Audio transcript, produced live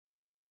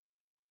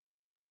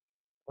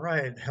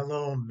Right.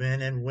 Hello,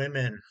 men and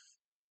women.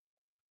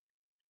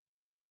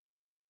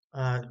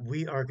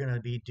 We are going to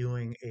be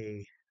doing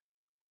a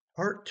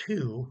part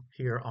two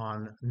here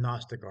on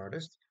Gnostic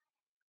Artist.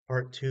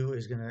 Part two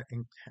is going to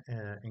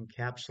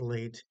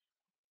encapsulate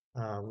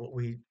what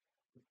we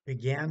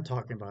began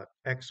talking about.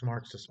 X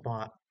marks the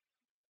spot.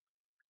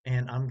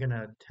 And I'm going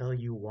to tell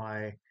you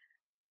why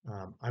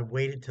I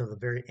waited till the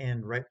very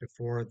end, right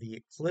before the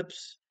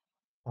eclipse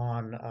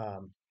on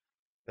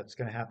that's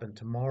going to happen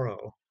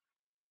tomorrow.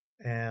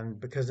 And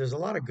because there's a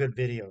lot of good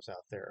videos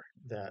out there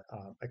that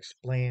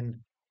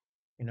explain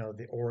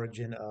the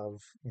origin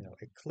of,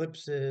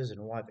 eclipses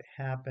and why they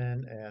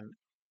happen and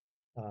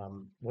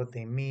what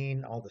they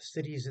mean, all the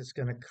cities it's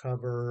going to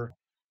cover.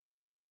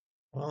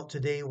 Well,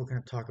 today we're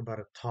going to talk about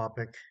a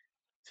topic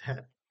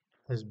that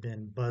has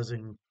been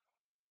buzzing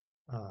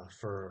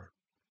for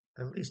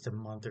at least a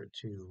month or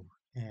two,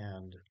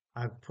 and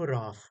I've put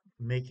off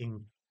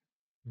making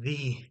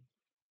the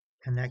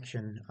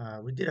connection.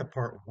 We did a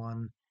part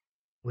one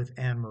with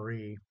Anne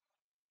Marie,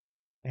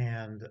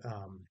 and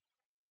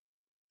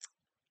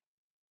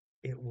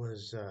it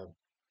was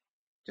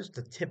just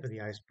the tip of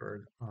the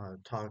iceberg,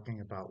 talking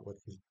about what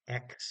the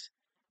X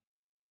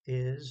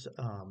is,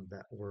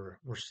 that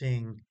we're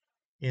seeing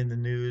in the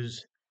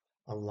news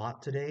a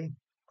lot today.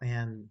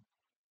 And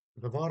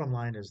the bottom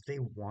line is they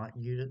want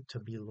you to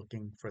be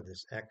looking for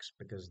this X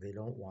because they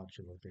don't want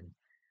you looking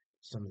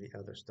some of the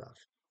other stuff.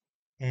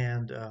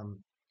 And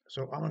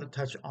so I want to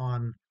touch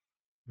on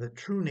the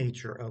true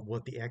nature of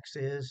what the X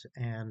is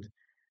and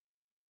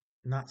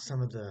not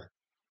some of the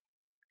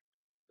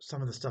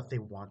stuff they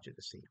want you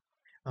to see.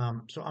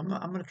 So I'm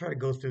going to try to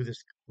go through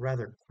this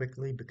rather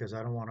quickly because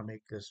I don't want to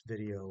make this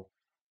video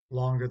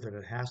longer than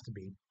it has to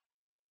be.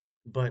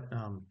 But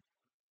the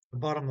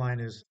bottom line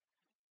is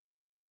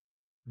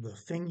the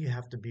thing you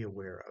have to be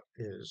aware of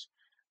is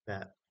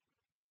that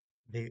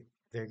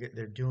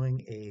they're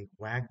doing a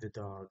wag the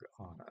dog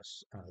on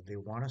us. They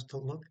want us to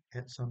look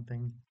at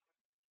something,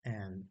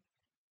 and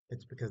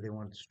it's because they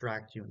want to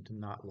distract you into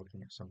not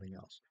looking at something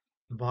else.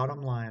 The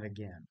bottom line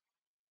again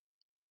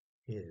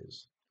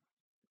is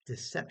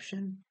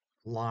deception,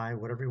 lie,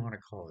 whatever you want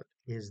to call it,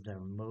 is the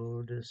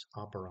modus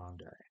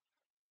operandi.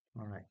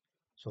 All right,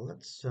 so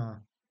let's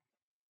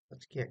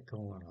get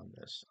going on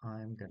this.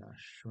 I'm gonna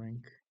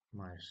shrink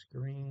my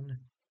screen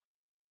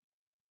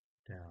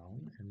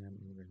down, and then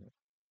we're gonna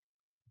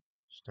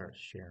start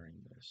sharing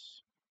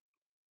this.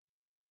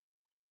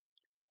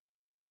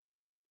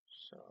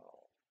 So,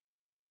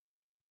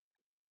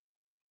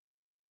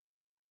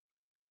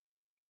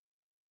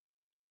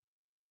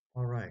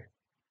 all right.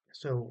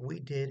 So we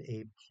did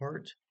a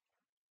part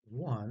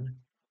one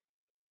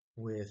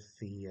with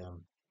the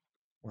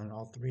when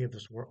all three of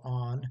us were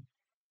on,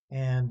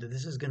 and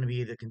this is going to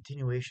be the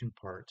continuation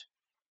part.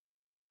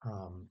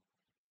 Um,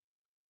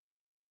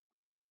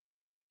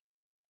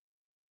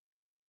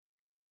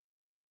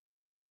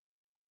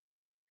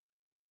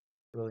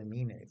 really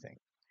mean anything.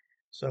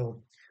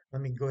 So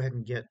let me go ahead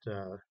and get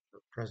the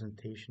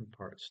presentation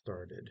part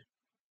started,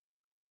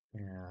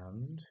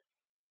 and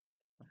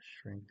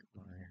shrink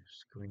my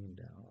screen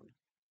down.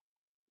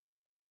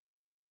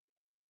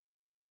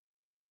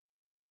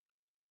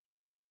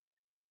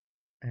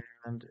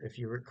 And if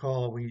you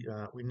recall, we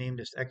named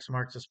this X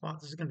marks the spot.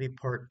 This is going to be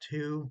part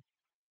two,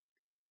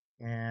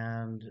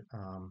 and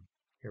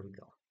here we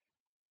go.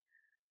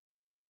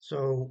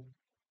 So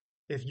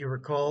if you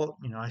recall,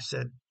 I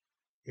said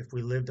if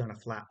we lived on a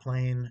flat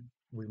plane,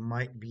 we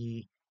might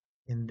be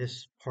in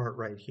this part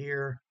right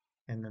here,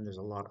 and then there's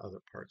a lot of other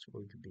parts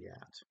where we could be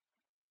at.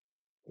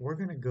 We're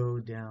going to go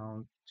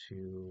down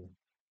to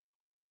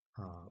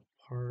uh,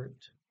 part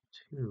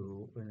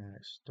two. We're going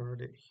to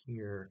start it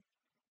here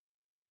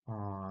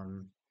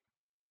on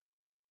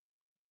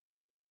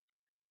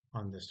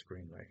this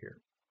screen right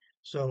here.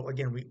 So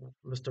again,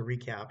 just to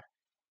recap,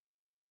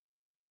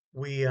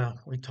 we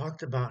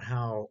talked about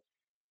how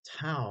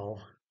tau,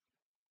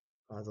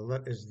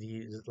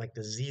 is like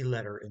the Z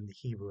letter in the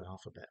Hebrew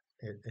alphabet.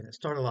 And it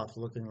started off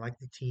looking like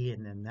the T,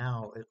 and then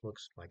now it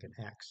looks like an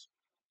X.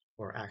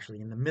 Or actually,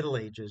 in the Middle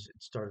Ages,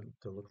 it started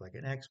to look like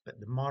an X, but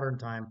in the modern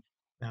time,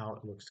 now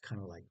it looks kind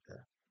of like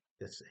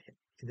this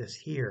this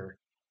here,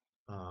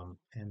 and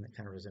it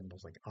kind of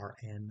resembles like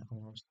RN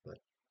almost, but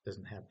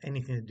doesn't have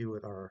anything to do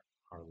with our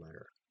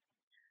letter.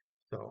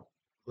 So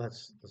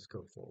let's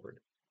go forward.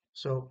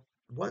 So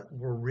what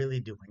we're really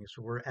doing is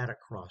we're at a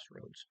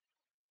crossroads.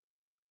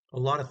 A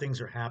lot of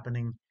things are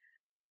happening,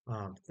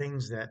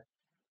 things that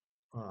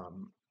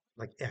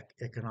like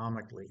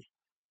economically,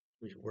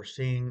 we're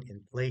seeing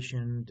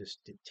inflation just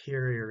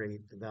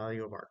deteriorate the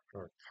value of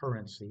our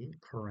currency,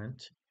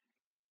 current,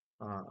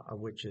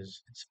 which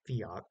is it's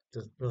fiat.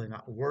 It's really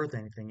not worth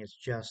anything. It's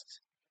just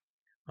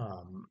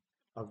um,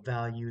 a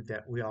value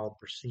that we all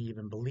perceive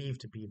and believe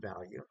to be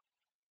value.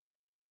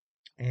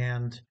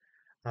 And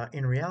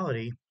in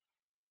reality,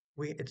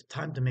 it's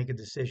time to make a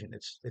decision.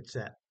 It's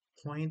that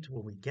point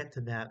where we get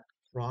to that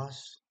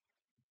cross,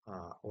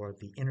 or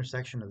the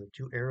intersection of the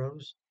two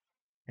arrows,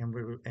 and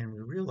we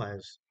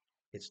realize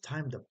it's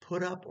time to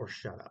put up or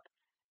shut up.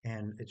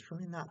 And it's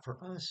really not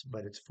for us,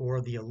 but it's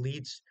for the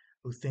elites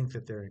who think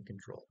that they're in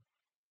control.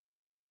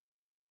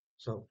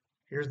 So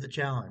here's the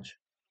challenge.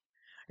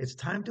 It's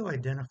time to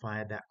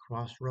identify that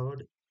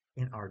crossroad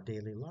in our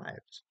daily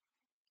lives.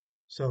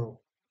 So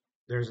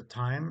there's a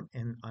time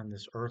in on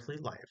this earthly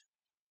life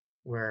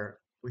where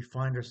we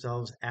find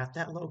ourselves at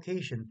that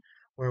location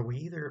where we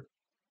either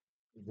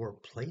were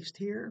placed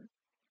here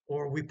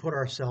or we put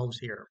ourselves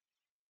here.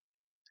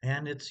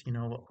 And it's,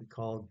 what we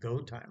call go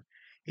time.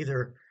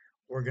 Either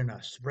we're going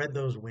to spread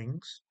those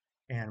wings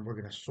and we're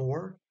going to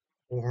soar,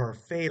 or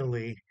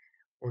fatally,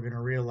 we're going to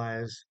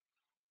realize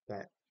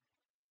that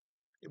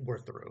we're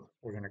through.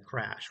 We're going to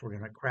crash. We're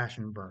going to crash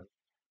and burn.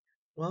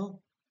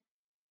 Well,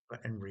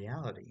 but in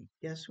reality,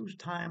 guess whose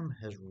time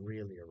has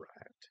really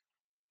arrived?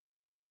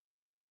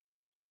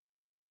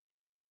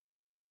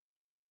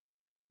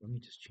 Let me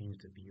just change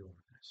the view on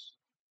this.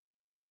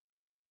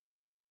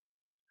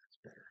 That's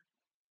better.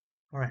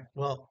 All right.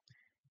 Well,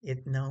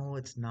 no,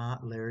 it's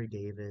not Larry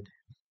David.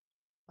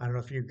 I don't know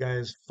if you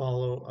guys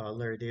follow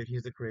Larry David.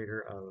 He's the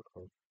creator of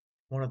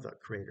one of the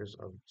creators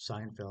of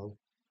Seinfeld,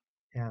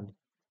 and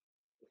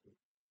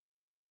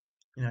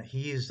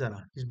he's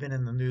been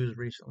in the news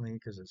recently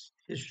because it's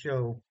his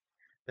show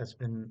that's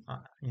been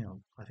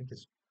I think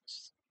it's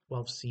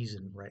 12th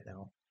season right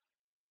now.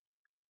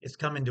 It's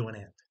coming to an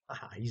end.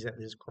 He's at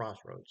his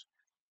crossroads.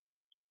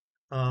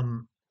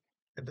 Um,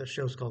 the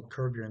show's called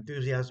Curb Your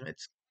Enthusiasm.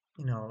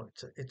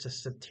 It's a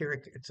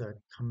satiric, it's a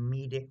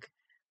comedic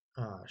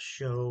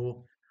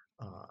show,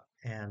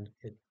 and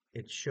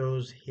it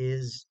shows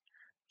his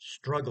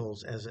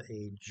struggles as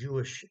a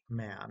Jewish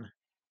man,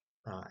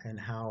 and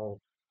how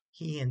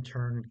he in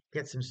turn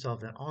gets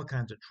himself in all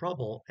kinds of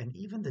trouble, and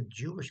even the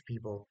Jewish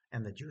people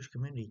and the Jewish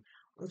community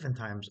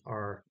oftentimes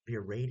are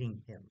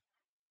berating him.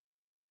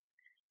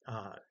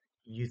 Uh,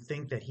 you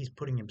think that he's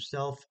putting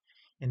himself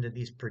into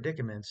these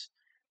predicaments,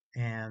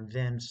 and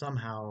then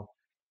somehow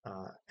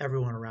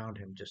everyone around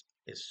him just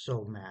is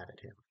so mad at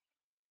him.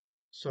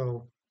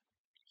 So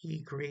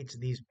he creates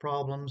these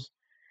problems,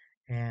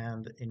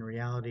 and in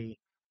reality,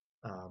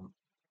 um,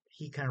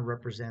 he kind of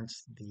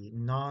represents the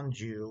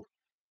non-Jew,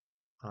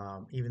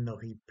 even though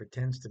he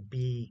pretends to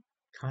be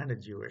kind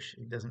of Jewish.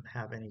 He doesn't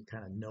have any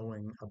kind of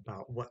knowing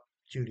about what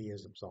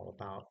Judaism's all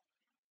about.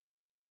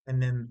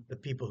 And then the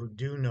people who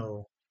do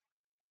know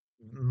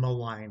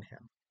malign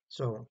him.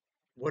 So,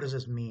 what does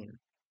this mean?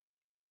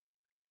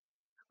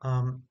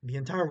 The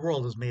entire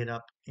world is made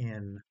up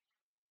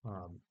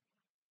um,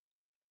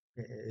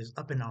 is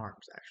up in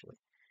arms, actually.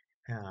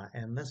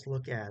 And let's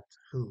look at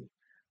who.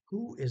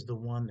 Who is the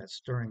one that's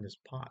stirring this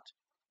pot?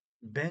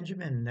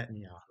 Benjamin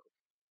Netanyahu,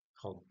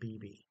 called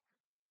Bibi,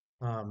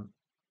 um,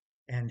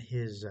 and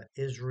his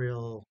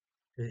Israeli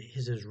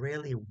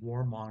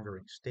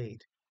warmongering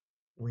state,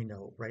 we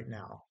know right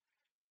now,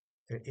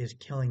 is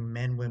killing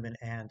men, women,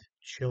 and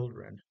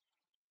children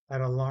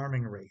at an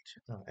alarming rate,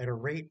 at a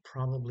rate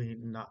probably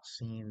not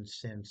seen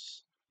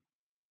since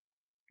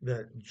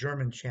the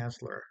German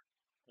Chancellor.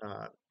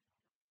 Uh,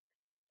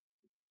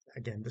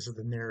 Again, this is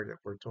the narrative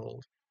we're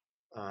told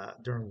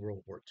during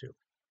World War II.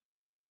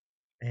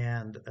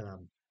 And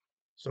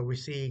so we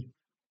see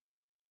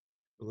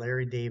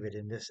Larry David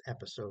in this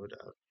episode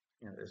of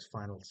this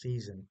final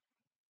season.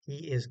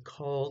 He is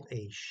called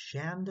a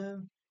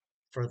Shanda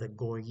for the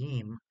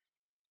Goyim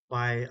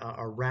by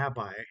a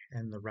rabbi,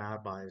 and the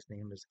rabbi's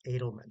name is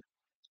Edelman.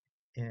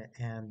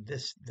 And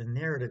the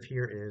narrative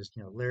here is,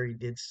 Larry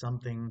did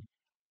something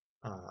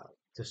uh,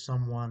 to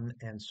someone,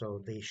 and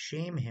so they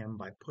shame him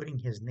by putting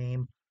his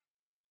name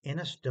in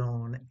a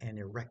stone and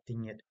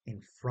erecting it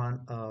in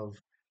front of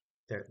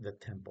the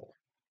temple.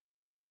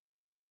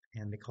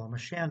 And they call him a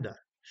Shanda,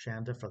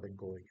 Shanda for the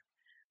Goyim.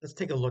 Let's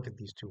take a look at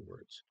these two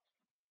words.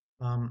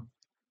 Um,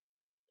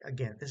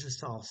 Again, this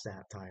is all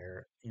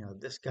satire.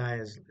 This guy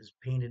is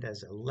painted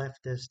as a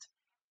leftist,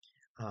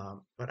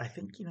 but I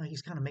think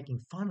he's kind of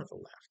making fun of the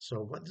left.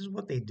 So this is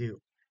what they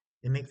do: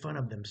 they make fun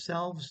of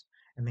themselves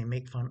and they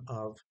make fun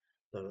of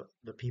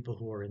the people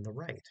who are in the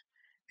right,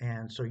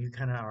 and so you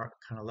kind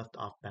of left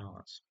off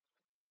balance.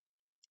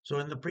 So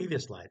in the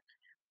previous slide,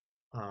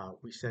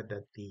 we said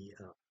that the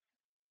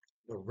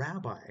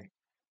rabbi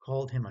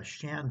called him a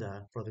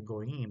shanda for the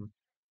goyim,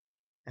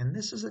 and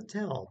this is a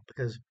tell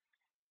because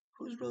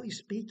who's really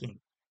speaking?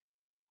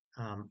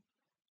 Um,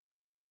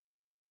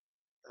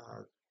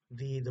 uh,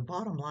 the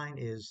bottom line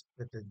is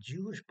that the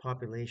Jewish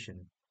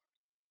population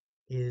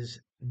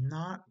is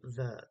not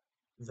the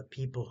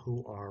people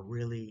who are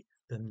really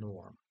the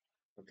norm.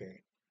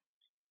 Okay,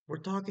 we're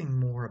talking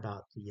more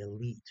about the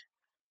elite.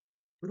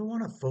 We don't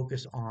want to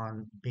focus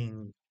on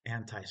being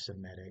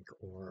anti-Semitic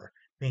or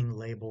being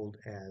labeled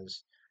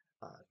as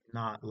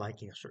not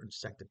liking a certain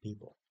sect of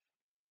people.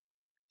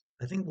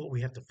 I think what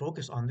we have to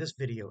focus on this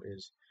video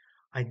is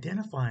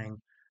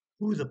identifying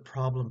who the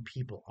problem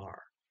people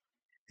are.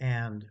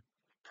 And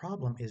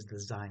problem is the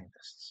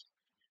Zionists.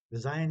 The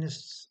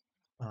Zionists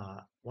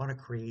want to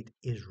create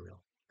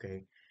Israel,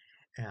 okay?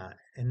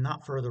 And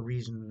not for the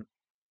reason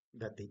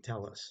that they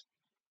tell us,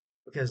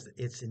 because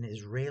it's an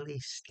Israeli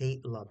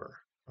state lover.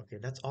 Okay,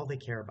 that's all they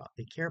care about.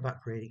 They care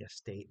about creating a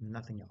state and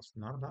nothing else.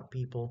 Not about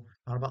people,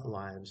 not about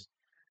lives.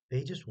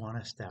 They just want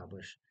to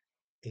establish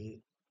a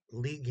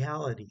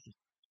legality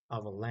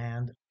of a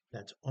land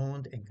that's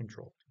owned and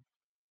controlled.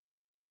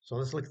 So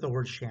let's look at the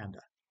word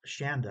shanda.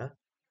 Shanda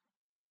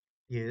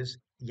is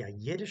a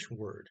Yiddish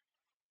word,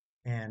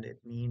 and it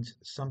means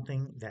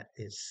something that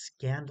is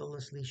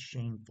scandalously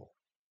shameful.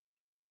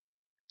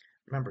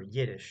 Remember,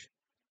 Yiddish,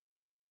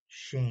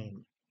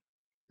 shame.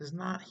 This is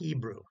not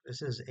Hebrew.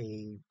 This is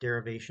a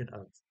derivation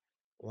of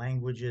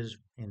languages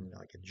in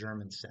like a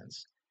German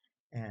sense,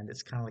 and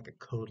it's kind of like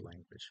a code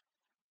language,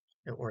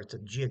 or it's a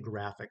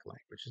geographic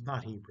language. It's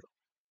not Hebrew.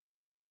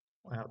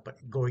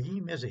 But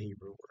goyim is a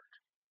Hebrew word.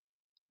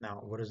 Now,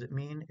 what does it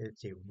mean?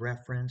 It's a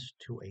reference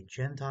to a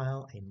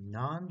Gentile, a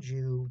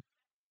non-Jew.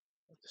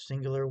 The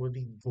singular would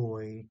be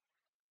goy,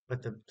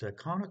 but the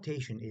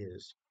connotation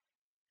is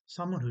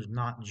someone who's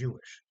not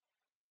Jewish.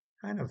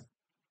 Kind of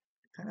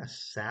kind of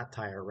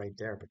satire right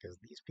there because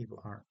these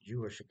people aren't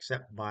Jewish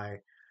except by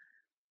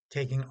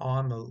taking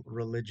on the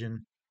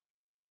religion.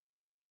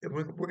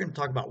 We're going to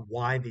talk about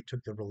why they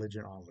took the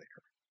religion on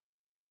later,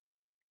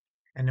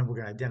 and then we're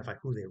going to identify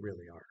who they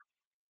really are.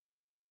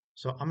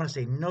 So I'm going to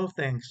say no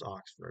thanks,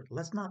 Oxford.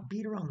 Let's not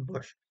beat around the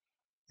bush.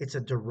 It's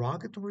a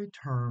derogatory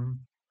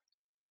term.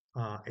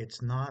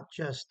 It's not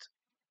just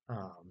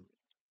um,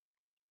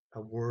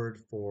 a word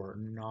for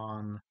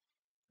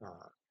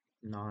uh,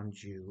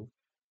 non-Jew.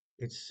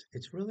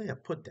 It's really a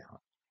put down.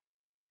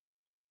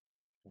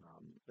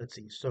 Let's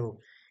see. So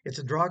it's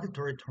a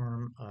derogatory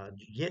term,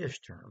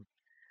 Yiddish term,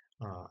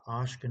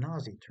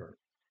 Ashkenazi term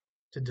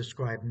to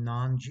describe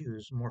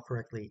non-Jews more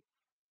correctly,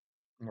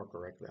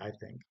 I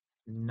think,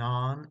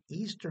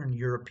 non-Eastern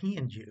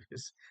European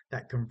Jews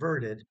that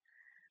converted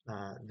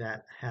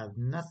that have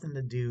nothing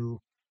to do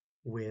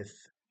with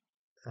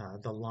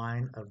the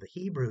line of the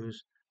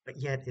Hebrews, but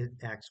yet it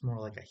acts more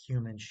like a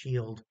human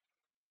shield,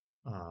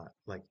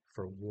 like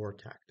for war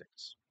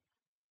tactics.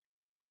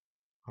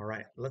 All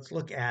right, let's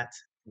look at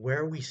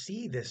where we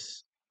see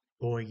this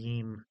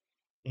goyim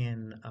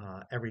in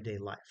everyday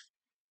life.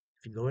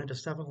 If you go into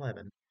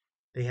 7-Eleven,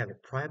 they have a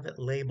private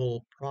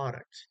label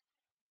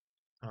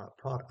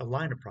a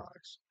line of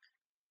products,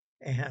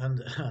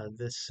 and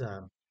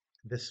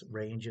this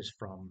ranges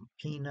from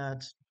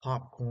peanuts,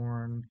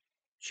 popcorn,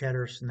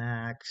 cheddar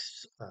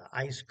snacks,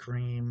 ice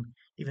cream,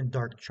 even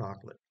dark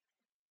chocolate.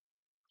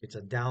 It's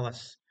a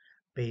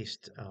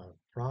Dallas-based a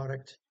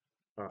product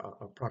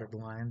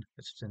line.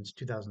 It's since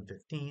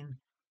 2015,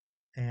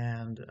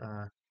 and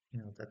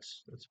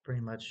that's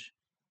pretty much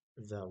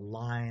the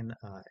line.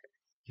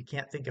 You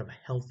can't think of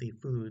healthy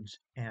foods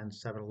and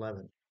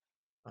 7-Eleven,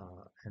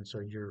 and so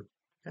you're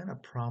gonna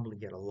probably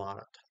get a lot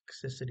of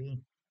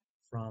toxicity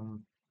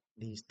from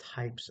these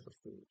types of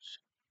foods.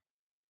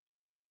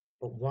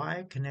 But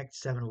why connect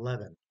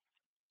 7-Eleven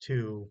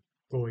to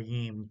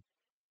goyim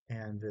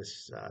and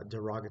this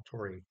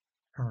derogatory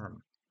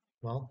term?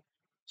 Well,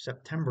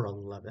 September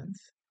 11th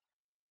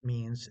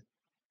means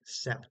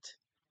sept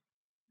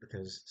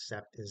because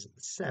sept is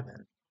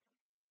 7.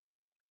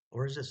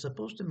 Or is it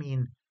supposed to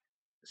mean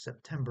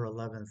September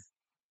 11th,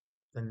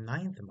 the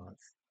ninth month?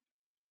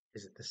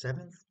 Is it the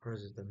 7th or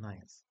is it the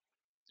ninth?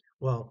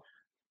 Well,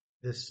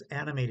 this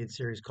animated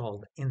series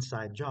called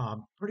Inside Job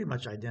pretty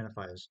much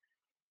identifies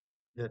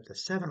that the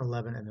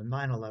 7-Eleven and the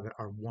 9/11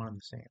 are one and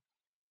the same.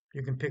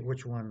 You can pick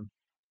which one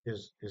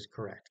is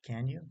correct,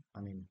 can you?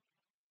 I mean,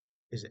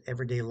 is it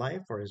everyday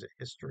life or is it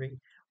history?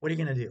 What are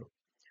you going to do?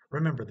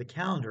 Remember, the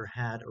calendar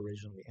had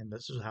originally, and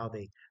this is how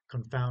they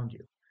confound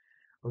you.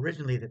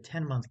 Originally, the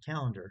 10-month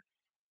calendar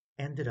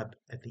ended up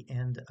at the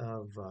end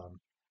of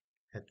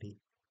at the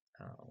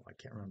I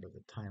can't remember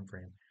the time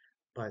frame,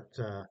 but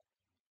the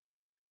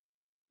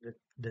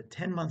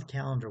 10-month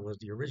calendar was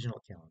the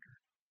original calendar.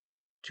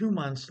 2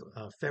 months,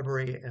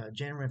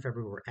 January and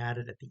February were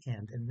added at the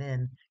end, and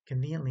then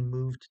conveniently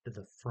moved to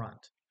the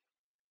front.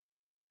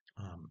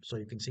 So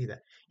you can see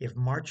that if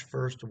March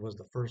 1st was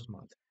the first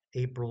month,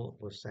 April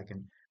was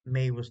second,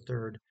 May was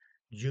third,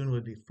 June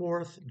would be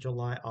fourth,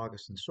 July,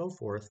 August, and so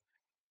forth,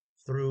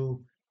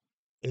 through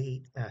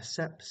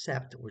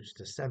sept, which is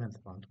the seventh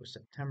month, was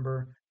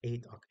September,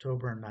 8th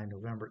October, 9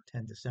 November,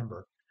 10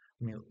 December.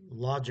 I mean,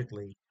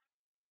 logically,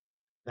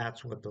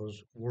 that's what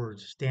those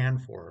words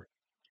stand for.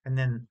 And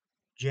then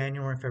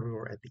January and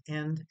February at the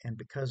end, and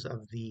because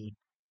of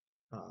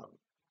uh,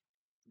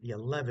 the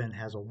 11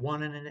 has a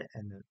 1 in it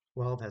and the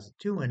 12 has a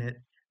 2 in it,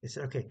 they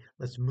said, okay,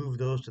 let's move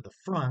those to the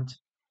front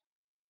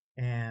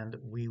and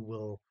we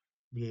will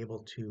be able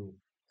to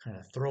kind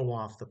of throw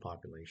off the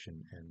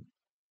population and,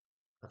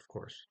 of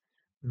course,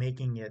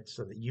 making it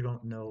so that you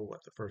don't know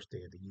what the first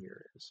day of the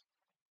year is.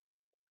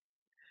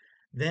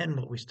 Then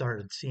what we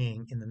started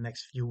seeing in the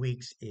next few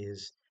weeks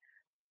is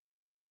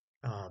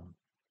um,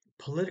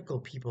 political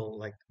people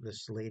like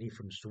this lady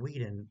from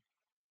Sweden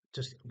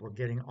just were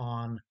getting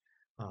on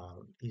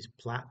these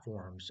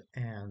platforms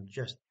and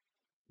just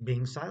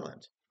being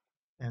silent.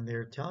 And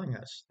they're telling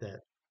us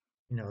that,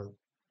 you know,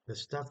 the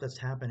stuff that's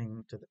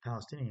happening to the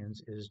Palestinians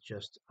is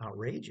just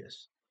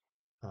outrageous.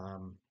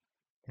 Um,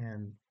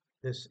 And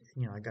this,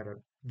 I got to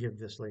give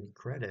this lady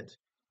credit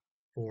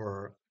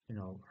for,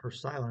 her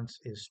silence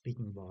is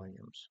speaking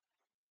volumes.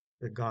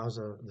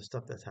 The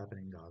stuff that's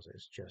happening in Gaza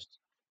is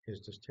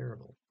just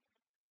terrible.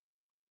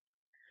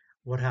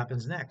 What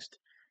happens next?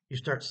 You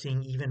start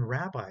seeing even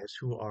rabbis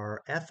who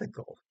are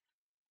ethical.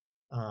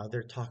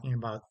 They're talking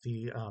about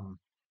um,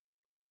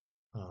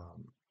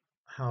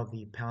 how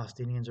the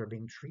Palestinians are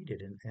being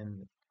treated,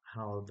 and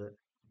how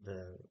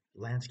the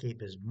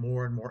landscape is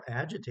more and more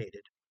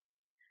agitated.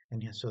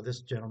 And yeah, so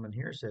this gentleman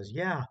here says,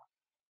 "Yeah,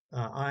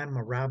 I'm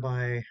a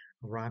rabbi,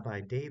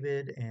 Rabbi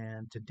David,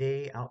 and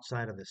today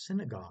outside of the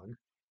synagogue,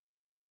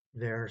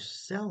 they're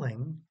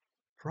selling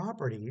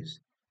properties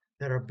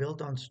that are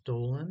built on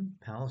stolen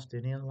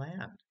Palestinian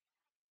land."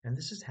 And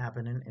this is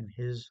happening in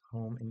his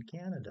home in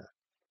Canada.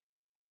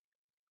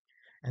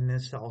 And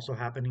this is also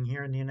happening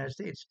here in the United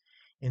States.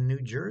 In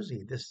New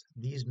Jersey,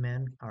 these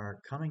men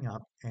are coming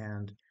up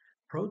and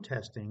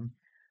protesting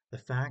the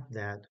fact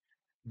that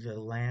the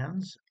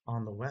lands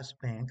on the West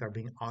Bank are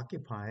being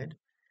occupied,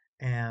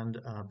 and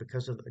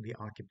because of the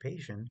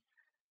occupation,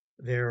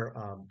 they're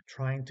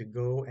trying to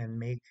go and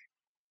make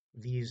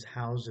these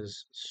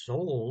houses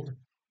sold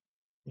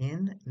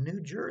in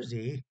New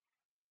Jersey,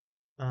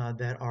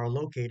 that are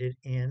located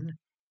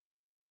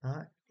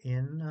uh,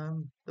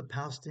 in the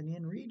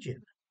Palestinian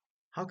region.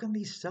 How can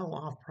they sell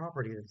off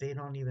property that they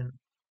don't even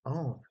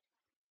own?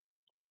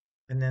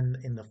 And then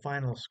in the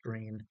final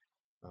screen,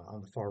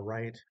 on the far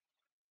right,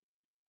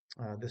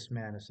 this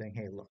man is saying,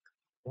 "Hey, look,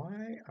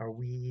 why are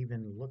we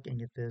even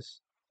looking at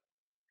this?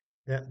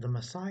 That the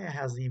Messiah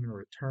hasn't even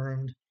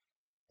returned,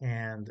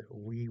 and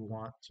we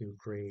want to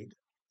create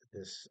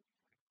this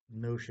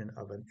notion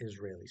of an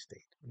Israeli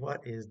state.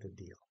 What is the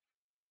deal?"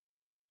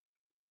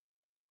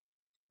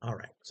 All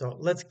right, so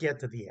let's get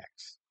to the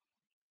X.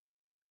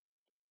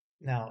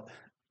 Now,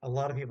 a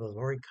lot of people have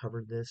already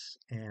covered this,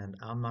 and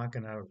I'm not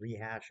going to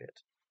rehash it.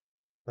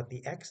 But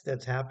the X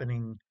that's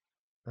happening,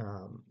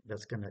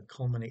 that's going to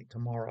culminate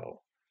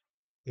tomorrow,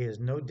 is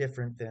no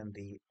different than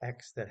the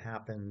X that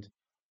happened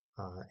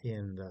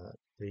in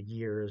the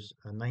years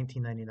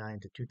 1999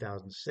 to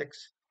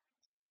 2006.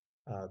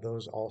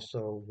 Those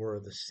also were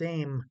the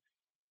same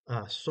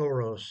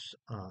Soros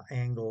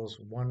angles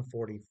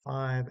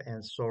 145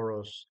 and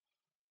Soros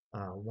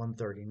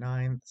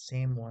 139,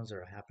 same ones that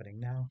are happening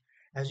now.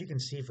 As you can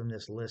see from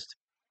this list,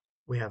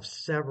 we have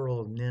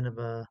several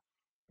Nineveh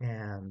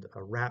and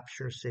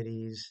Rapture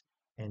cities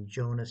and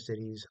Jonah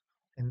cities,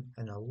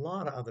 and a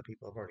lot of other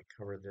people have already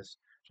covered this.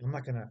 So I'm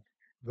not going to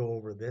go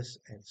over this.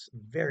 It's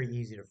very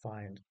easy to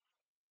find.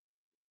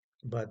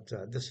 But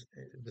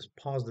just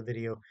pause the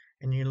video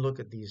and you look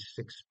at these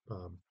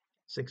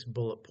six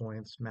bullet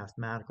points: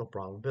 mathematical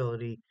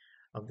probability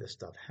of this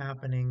stuff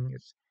happening.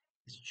 It's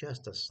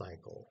just a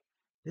cycle.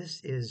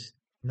 This is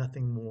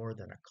nothing more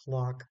than a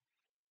clock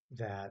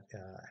that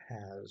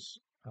has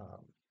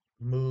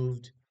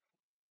moved,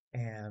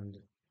 and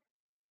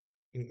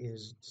it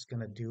is just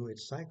going to do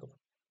its cycle.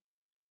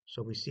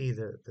 So we see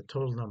the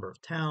total number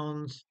of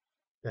towns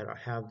that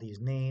have these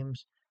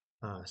names,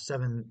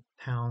 7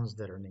 towns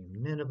that are named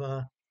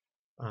Nineveh,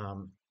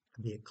 um,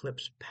 the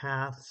eclipse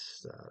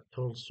paths,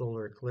 total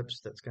solar eclipse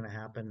that's going to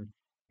happen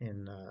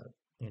in uh,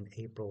 in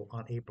April,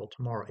 on April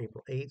tomorrow,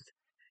 April 8th,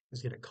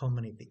 is going to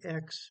culminate the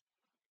X.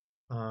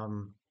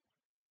 Um,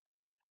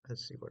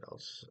 let's see what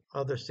else.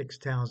 Other 6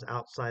 towns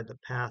outside the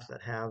path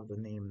that have the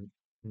name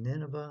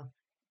Nineveh.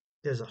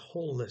 There's a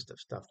whole list of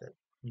stuff that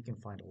you can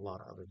find a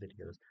lot of other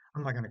videos.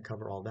 I'm not going to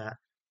cover all that.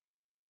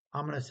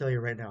 I'm going to tell you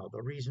right now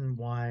the reason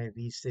why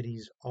these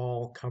cities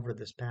all cover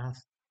this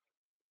path.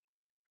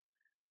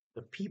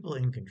 The people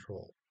in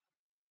control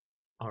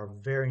are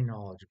very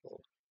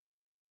knowledgeable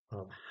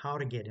of how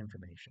to get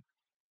information.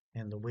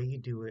 And the way you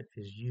do it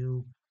is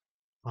you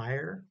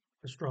hire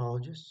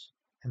astrologists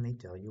and they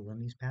tell you when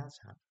these paths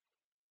happen.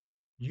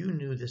 You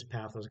knew this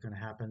path was going to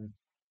happen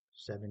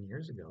 7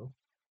 years ago.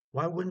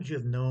 Why wouldn't you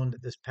have known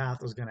that this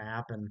path was going to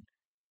happen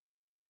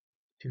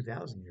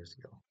 2,000 years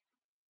ago?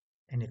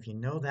 And if you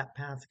know that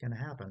path's going to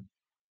happen,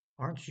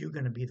 aren't you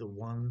going to be the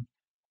one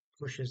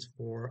pushes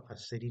for a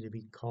city to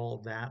be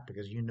called that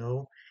because you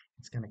know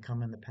it's going to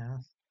come in the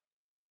path?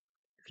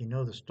 If you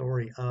know the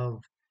story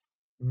of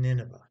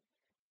Nineveh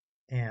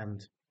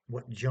and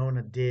what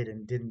Jonah did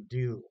and didn't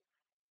do,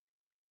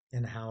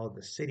 and how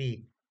the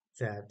city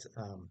that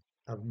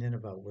of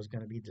Nineveh was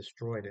going to be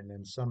destroyed, and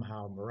then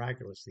somehow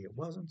miraculously it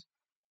wasn't,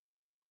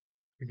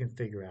 you can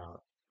figure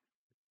out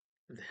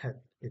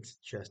that it's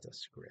just a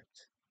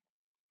script.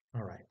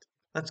 All right,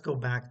 let's go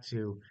back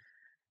to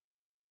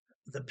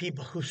the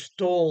people who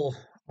stole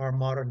our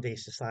modern day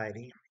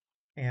society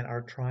and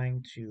are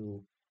trying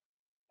to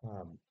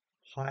um,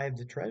 hide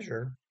the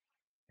treasure,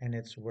 and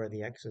it's where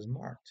the X is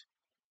marked.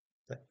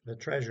 The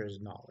treasure is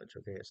knowledge,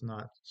 okay? It's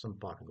not some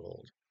pot of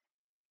gold.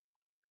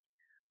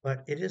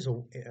 But it is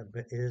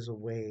a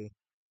way.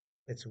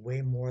 It's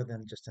way more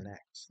than just an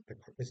X.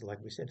 It's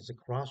like we said, it's a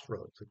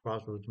crossroads. The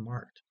crossroads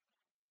marked.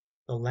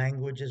 The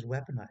language is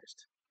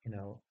weaponized. You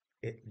know,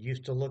 it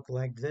used to look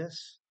like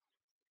this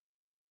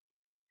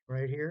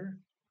right here,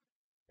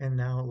 And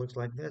now it looks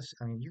like this.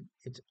 I mean,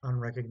 it's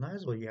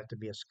unrecognizable. You have to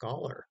be a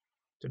scholar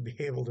to be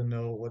able to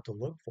know what to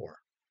look for.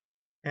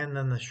 And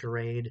then the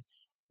charade,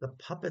 the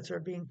puppets are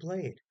being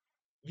played.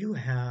 You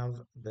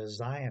have the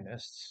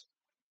Zionists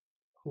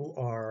who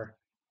are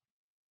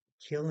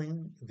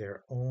killing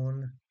their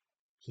own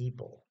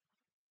people.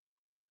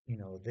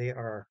 They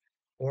are,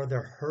 or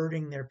they're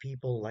herding their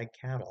people like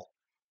cattle,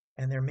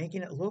 and they're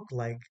making it look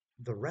like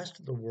the rest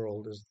of the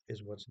world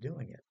is what's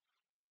doing it.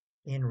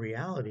 In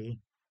reality,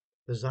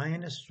 the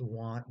Zionists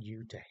want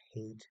you to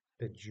hate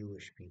the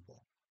Jewish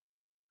people,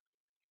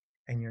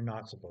 and you're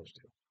not supposed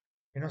to.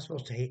 You're not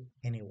supposed to hate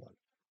anyone.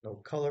 No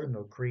color,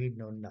 no creed,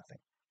 no nothing.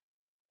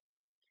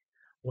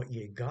 What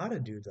you gotta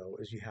do though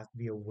is you have to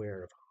be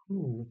aware of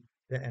who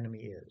the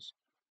enemy is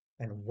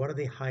and what are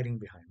they hiding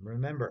behind.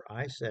 Remember,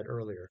 I said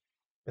earlier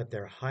that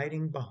they're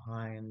hiding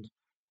behind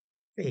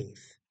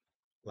faith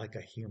like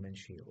a human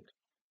shield.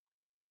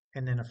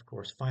 And then, of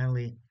course,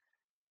 finally,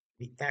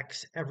 the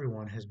X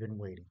everyone has been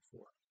waiting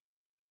for.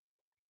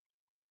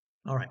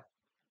 All right.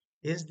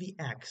 Is the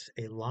X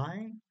a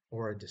lie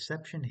or a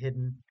deception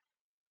hidden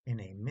in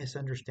a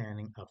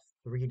misunderstanding of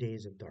 3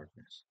 days of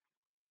darkness?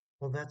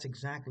 Well, that's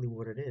exactly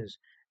what it is.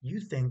 You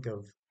think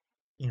of,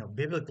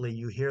 biblically,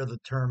 you hear the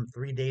term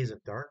 3 days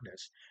of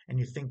darkness and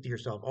you think to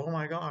yourself, oh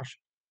my gosh,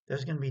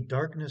 there's going to be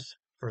darkness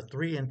for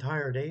 3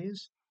 entire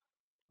days?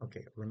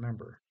 Okay,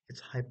 remember, it's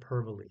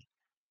hyperbole.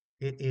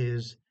 It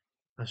is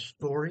a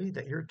story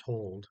that you're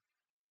told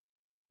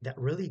that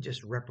really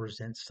just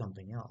represents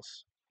something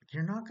else.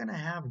 You're not going to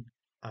have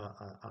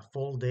a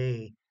full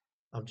day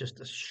of just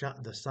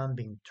the sun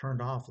being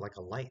turned off like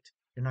a light.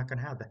 You're not going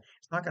to have that.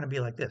 It's not going to be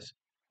like this.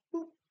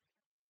 Boop.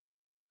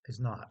 It's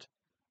not.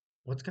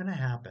 What's going to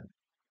happen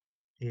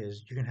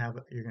is you're going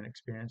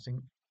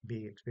to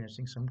be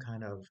experiencing some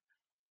kind of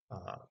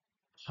uh,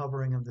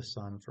 hovering of the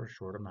sun for a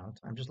short amount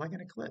of time, just like an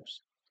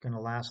eclipse. It's going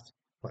to last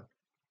what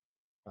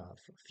a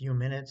few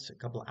minutes, a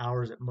couple of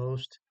hours at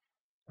most,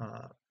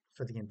 uh,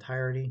 for the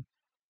entirety.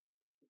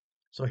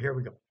 So here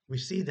we go. We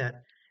see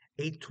that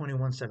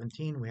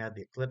 8/21/17, we had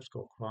the eclipse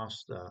go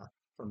across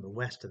from the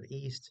west to the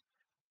east,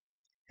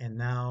 and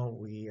now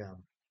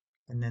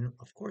and then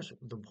of course,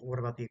 what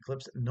about the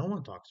eclipse that no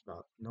one talks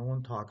about? No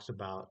one talks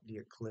about the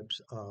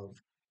eclipse of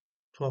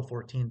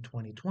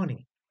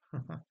 12/14/2020.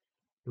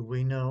 Do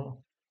we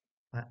know?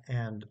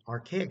 And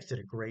XxX did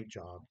a great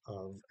job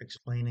of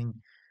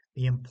explaining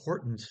the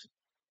importance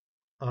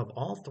of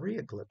all three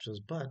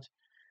eclipses, but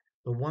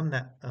the one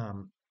that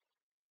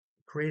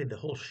created the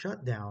whole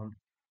shutdown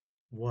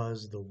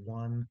was the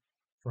one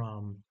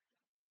from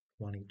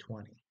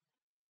 2020.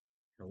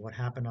 What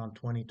happened on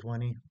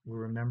 2020? We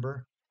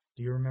remember?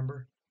 Do you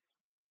remember?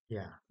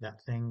 Yeah,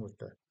 that thing with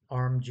the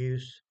arm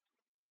juice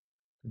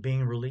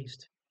being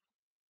released.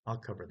 I'll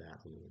cover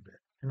that a little bit.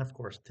 And of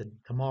course,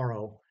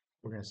 tomorrow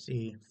we're going to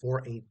see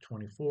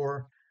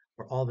 4/8/24,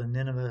 where all the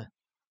Nineveh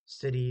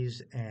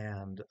cities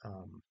and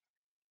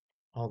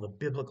all the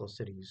biblical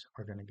cities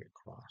are going to get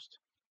crossed.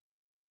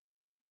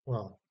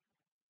 Well,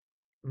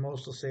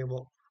 most will say,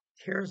 well,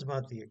 who cares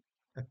about the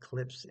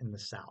eclipse in the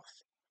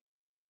south,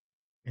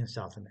 in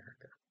South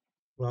America?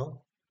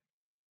 Well,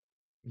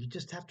 you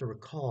just have to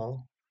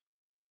recall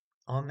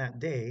on that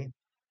day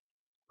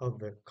of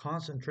the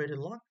concentrated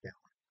lockdown.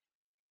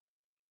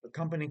 A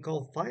company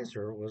called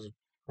Pfizer was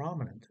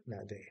prominent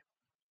that day.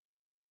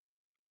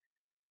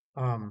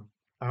 Um,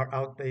 our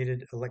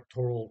outdated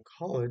electoral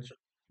college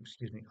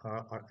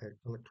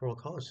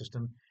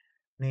system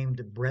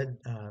named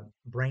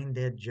Brain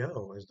Dead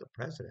Joe as the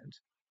president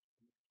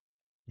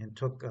and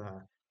took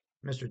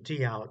Mr.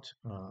 T out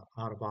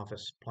of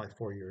office probably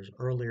 4 years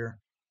earlier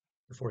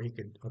before he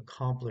could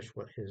accomplish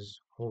what his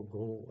whole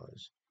goal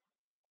was.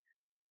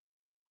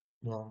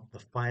 Well, the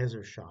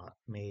Pfizer shot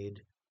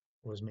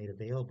was made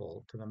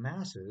available to the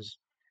masses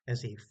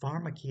as a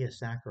pharmakia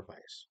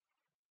sacrifice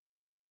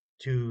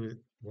to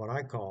what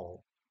I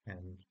call,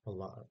 and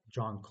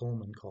John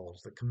Coleman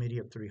calls, the Committee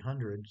of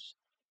 300's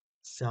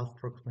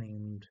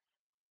self-proclaimed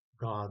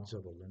gods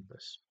of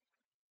Olympus.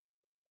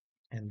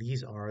 And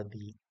these are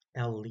the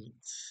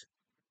elites.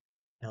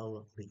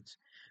 Elites.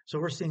 So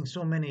we're seeing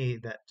so many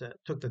that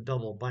took the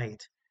double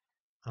bite,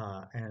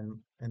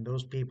 and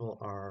those people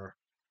are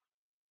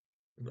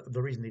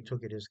the reason they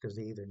took it is because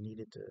they either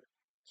needed to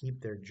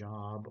keep their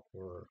job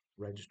or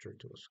register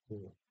to a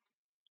school.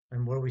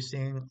 And what are we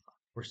seeing?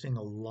 We're seeing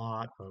a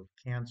lot of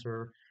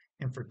cancer,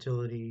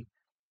 infertility,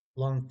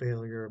 lung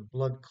failure,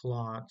 blood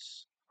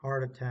clots,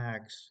 heart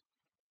attacks.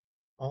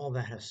 All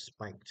that has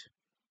spiked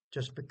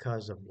just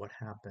because of what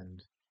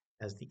happened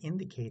as the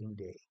indicating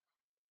day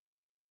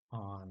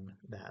on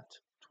that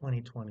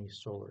 2020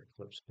 solar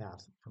eclipse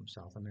path from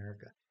South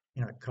America.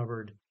 It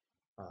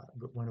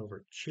went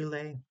over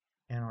Chile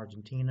and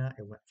Argentina.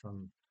 It went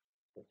from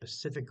the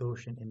Pacific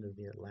Ocean into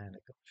the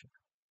Atlantic Ocean.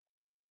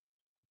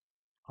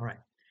 All right.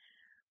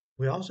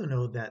 We also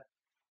know that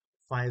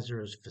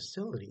Pfizer's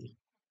facility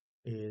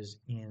is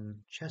in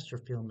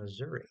Chesterfield,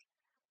 Missouri,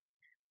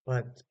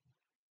 but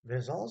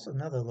there's also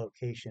another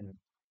location,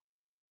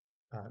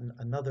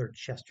 another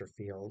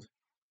Chesterfield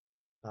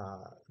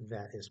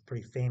that is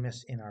pretty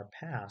famous in our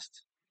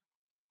past,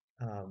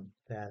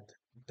 that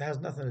has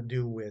nothing to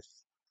do with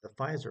the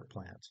Pfizer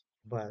plant,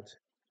 but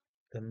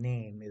the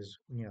name is,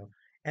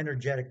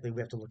 energetically,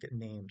 we have to look at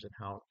names and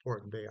how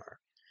important they are.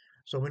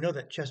 So we know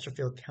that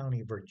Chesterfield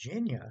County,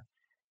 Virginia,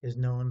 is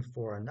known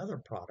for another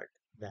product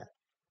that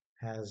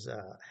has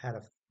had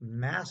a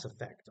mass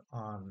effect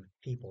on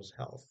people's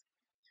health.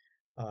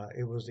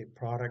 It was a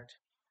product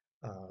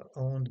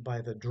owned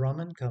by the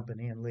Drummond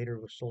Company and later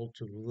was sold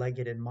to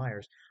Leggett and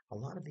Myers. A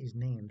lot of these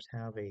names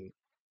have a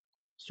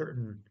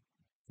certain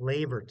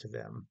flavor to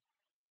them.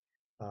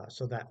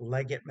 So that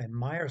Leggett and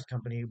Myers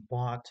Company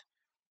bought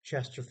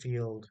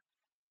Chesterfield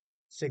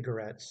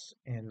cigarettes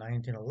in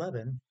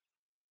 1911,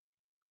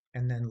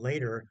 and then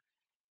later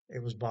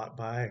it was bought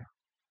by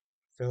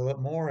Philip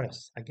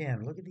Morris.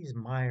 Again, look at these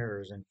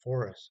Myers and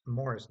Forrest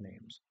Morris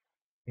names.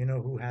 You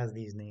know who has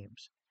these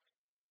names.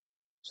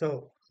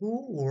 So,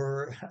 who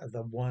were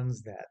the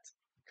ones that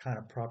kind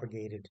of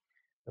propagated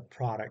the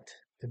product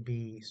to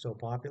be so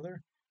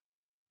popular?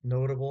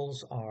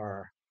 Notables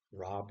are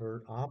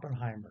Robert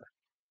Oppenheimer.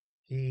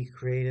 He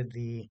created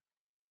the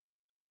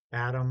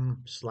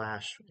atom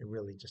slash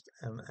really just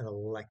an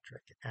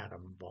electric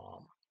atom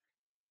bomb.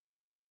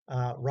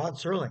 Rod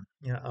Serling,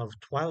 of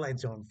Twilight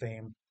Zone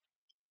fame,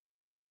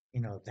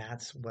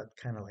 that's what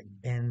kind of like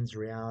bends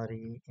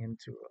reality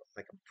into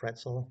like a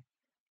pretzel.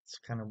 It's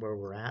kind of where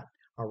we're at.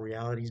 Our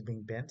reality is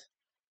being bent.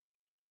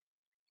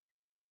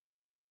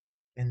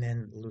 And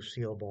then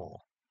Lucille Ball,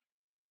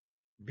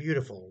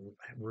 beautiful,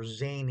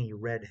 zany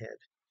redhead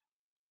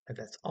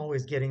that's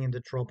always getting into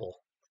trouble,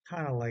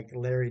 kind of like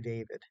Larry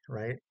David,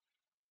 right?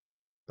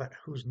 But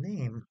whose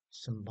name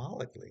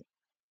symbolically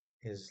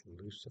is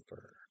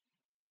Lucifer.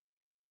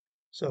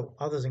 So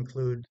others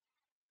include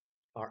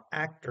our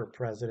actor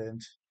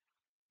president,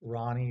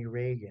 Ronnie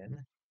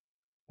Reagan,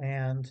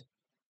 and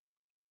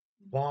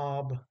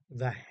Bob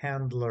the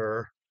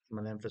Handler. I'm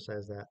going to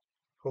emphasize that.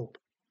 Hope.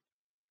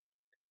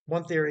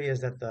 One theory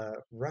is that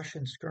the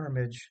Russian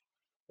skirmish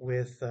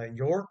with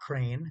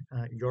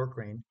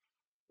Ukraine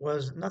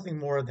was nothing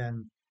more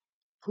than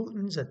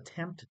Putin's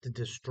attempt to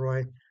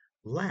destroy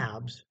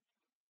labs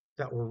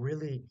that were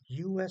really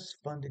U.S.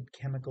 funded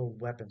chemical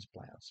weapons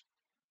plants.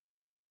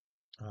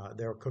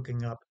 They were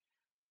cooking up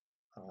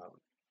uh,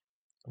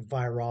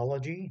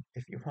 virology,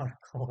 if you want to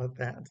call it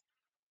that,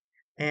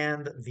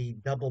 and the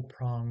double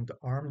pronged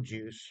arm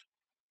juice.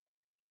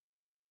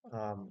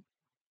 Um,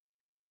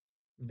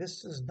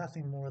 this is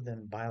nothing more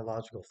than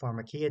biological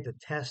pharmakia to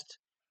test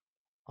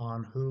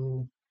on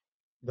who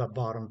the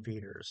bottom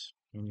feeders,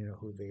 and you know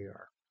who they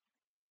are.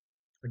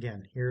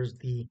 Again, here's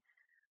the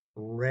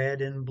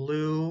red and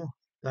blue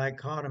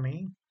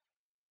dichotomy.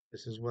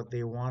 This is what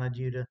they wanted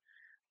you to,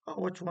 oh,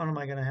 which one am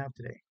I going to have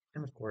today?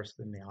 And of course,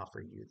 then they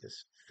offer you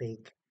this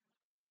fake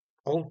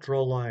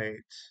ultralight.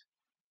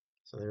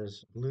 So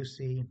there's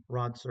Lucy,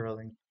 Rod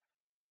Serling,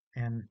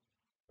 and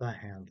the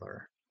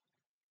handler,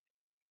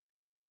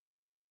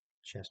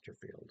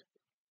 Chesterfield.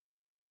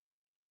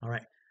 All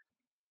right.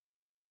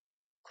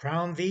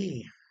 Crown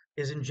V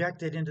is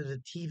injected into the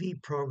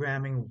TV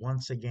programming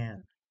once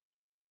again.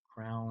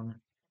 Crown,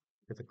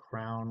 with the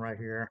crown right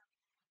here.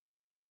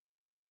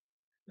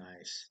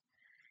 Nice.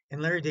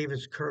 In Larry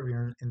David's Curb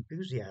Your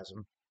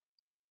Enthusiasm,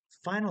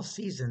 final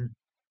season,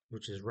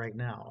 which is right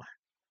now,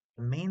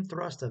 the main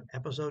thrust of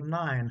episode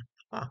 9,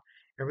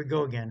 here we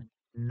go again,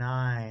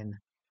 9,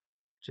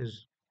 which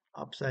is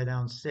upside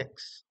down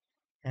 6,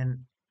 and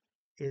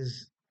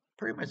is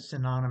pretty much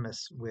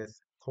synonymous with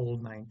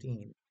cold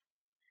 19.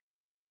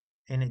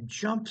 And it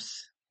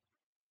jumps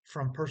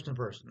from person to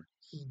person.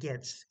 He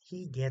gets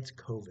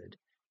COVID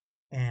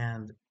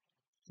and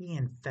he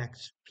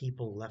infects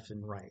people left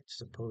and right,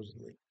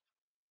 supposedly.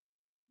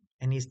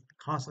 And he's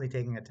constantly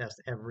taking a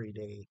test every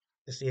day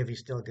to see if he's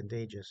still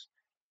contagious.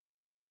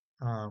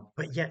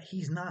 But yet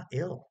he's not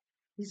ill.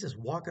 He's just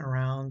walking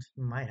around.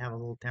 He might have a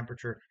little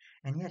temperature,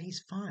 and yet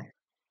he's fine.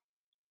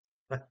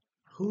 But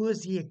who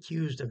is he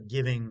accused of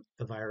giving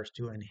the virus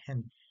to?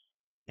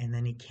 And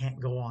then he can't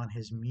go on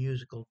his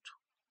musical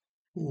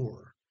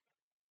tour.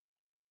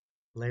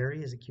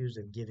 Larry is accused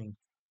of giving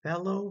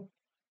fellow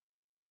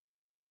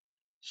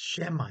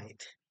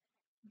Shemite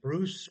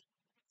Bruce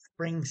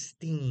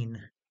Springsteen,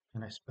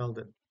 and I spelled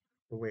it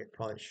the way it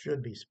probably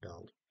should be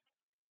spelled.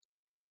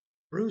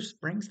 Bruce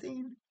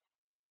Springsteen?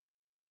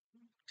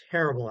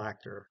 Terrible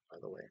actor, by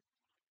the way.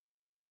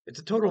 It's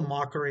a total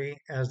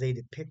mockery as they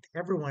depict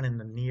everyone in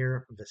the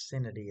near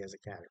vicinity as a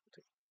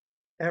casualty.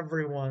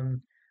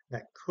 Everyone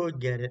that could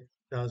get it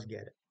does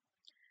get it.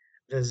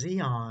 The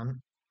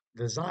Zion,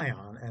 the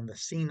Zion and the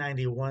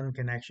C91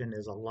 connection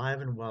is alive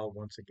and well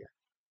once again.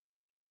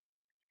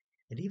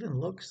 It even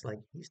looks like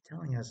he's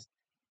telling us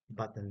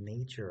about the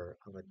nature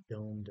of a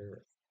domed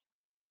earth.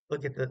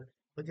 Look at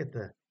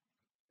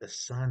the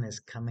sun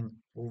is coming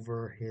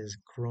over his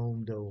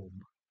chrome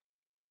dome.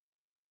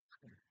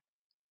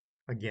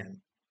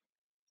 Again,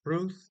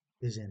 truth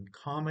is in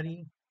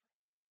comedy.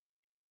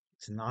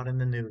 It's not in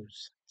the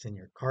news. It's in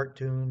your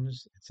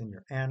cartoons, it's in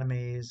your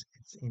animes,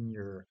 it's in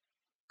your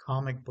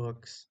comic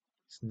books.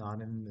 It's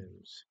not in the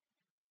news.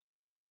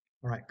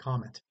 All right,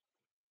 Comet.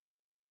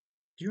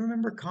 Do you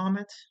remember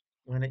Comet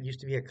when it used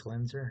to be a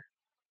cleanser?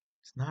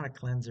 It's not a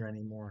cleanser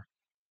anymore.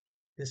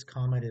 This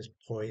comet is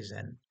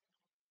poison.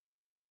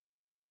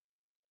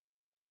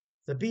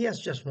 The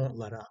BS just won't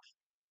let up,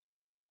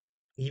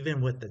 even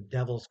with the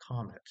Devil's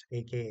Comet,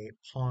 aka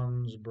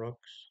Pons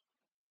Brooks.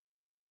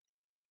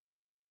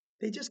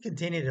 They just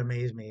continue to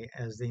amaze me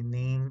as they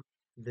name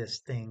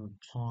this thing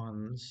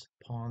Pons,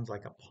 Pons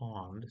like a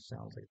pond,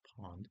 sounds like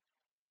a pond,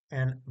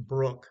 and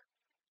Brook,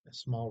 a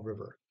small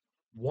river.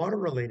 Water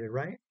related,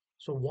 right?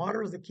 So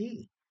water is the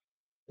key.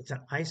 It's an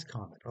ice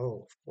comet.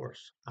 Oh, of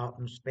course. Out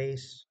in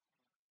space,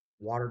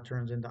 water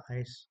turns into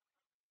ice.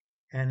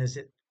 And as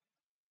it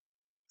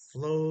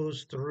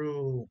flows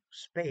through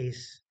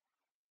space,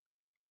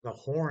 the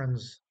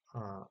horns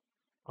are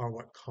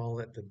what call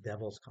it the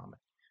Devil's Comet.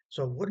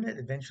 So wouldn't it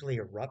eventually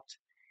erupt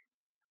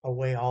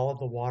away all of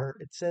the water?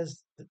 It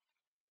says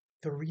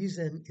the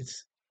reason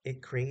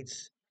it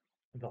creates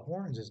the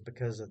horns is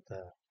because of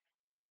the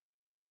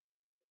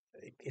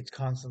it's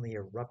constantly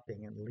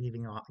erupting and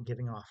leaving off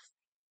giving off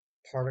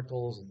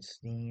particles and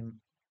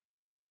steam.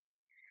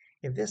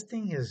 If this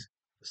thing is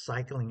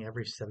cycling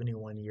every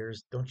 71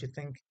 years, don't you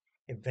think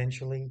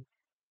eventually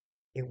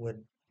it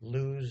would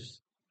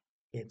lose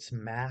its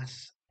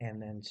mass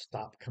and then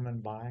stop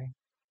coming by?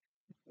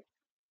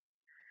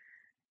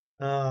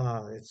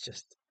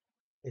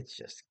 It's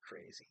just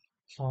crazy.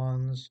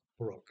 Hans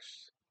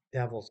Brooks,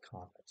 Devil's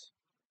Comets.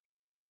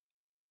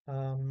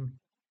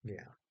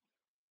 Yeah,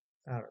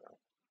 I don't know.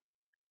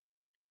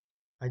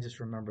 I just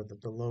remember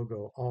that the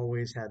logo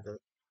always had the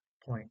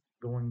point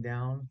going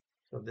down,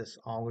 so this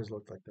always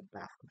looked like the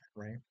Baphomet,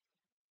 right?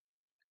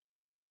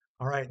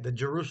 All right, the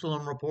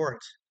Jerusalem Report.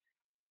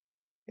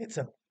 It's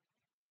a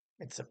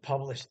it's a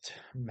published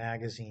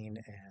magazine,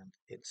 and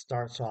it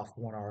starts off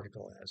one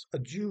article as a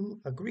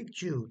Greek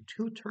Jew,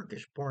 two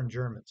Turkish-born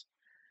Germans,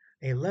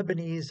 a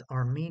Lebanese,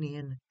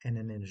 Armenian, and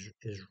an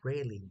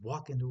Israeli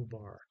walk into a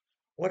bar.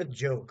 What a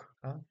joke,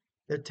 huh?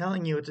 They're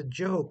telling you it's a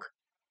joke.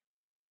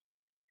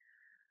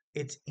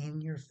 It's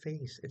in your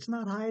face. It's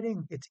not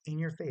hiding. It's in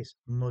your face.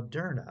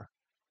 Moderna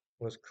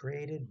was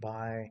created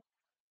by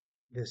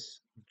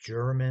this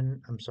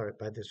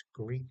by this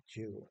Greek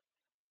Jew,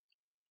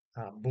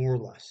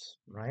 Burles,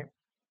 right?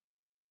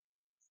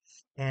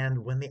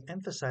 And when they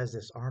emphasize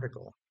this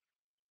article,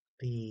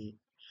 the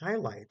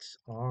highlights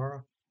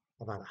are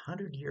about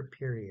 100-year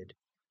period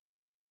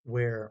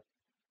where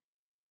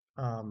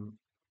um,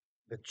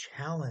 the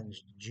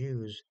challenged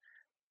Jews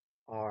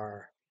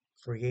are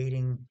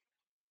creating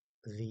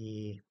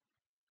the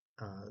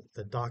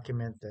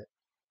document that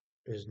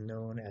is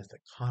known as the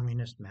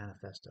Communist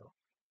Manifesto.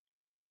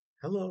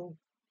 Hello,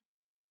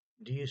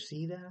 do you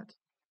see that?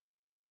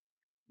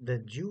 The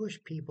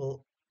Jewish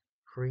people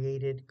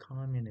created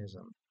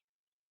communism,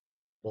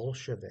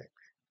 Bolshevik.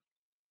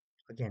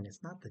 Again,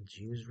 it's not the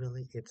Jews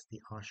really, it's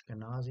the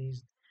Ashkenazis,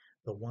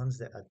 the ones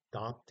that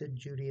adopted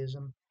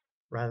Judaism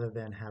rather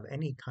than have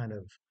any kind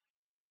of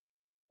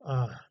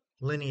uh,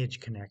 lineage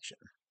connection.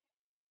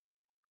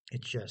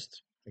 It's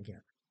just,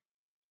 again,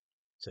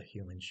 it's a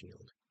human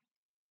shield.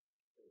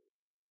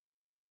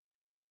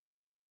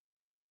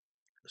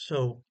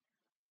 So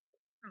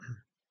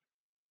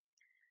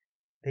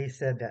they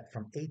said that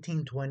from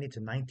 1820 to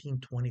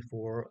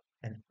 1924,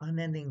 an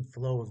unending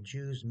flow of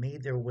Jews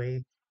made their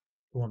way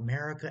to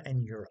America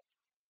and Europe,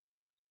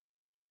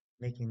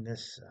 making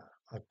this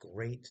a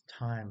great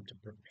time to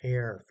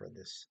prepare for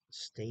this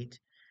state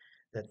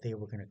that they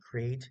were going to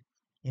create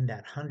in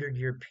that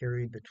 100-year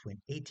period between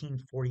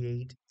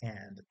 1848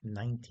 and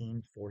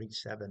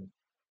 1947,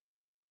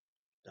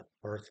 the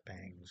birth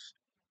pangs.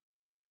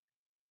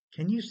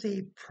 Can you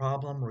say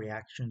problem,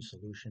 reaction,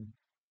 solution?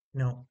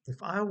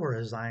 If I were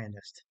a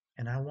Zionist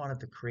and I wanted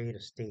to create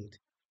a state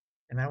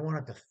and I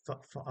wanted to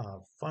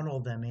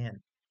funnel them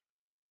in,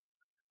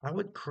 I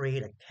would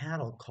create a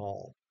cattle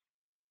call,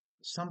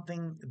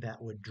 something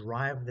that would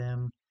drive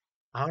them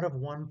out of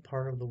one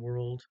part of the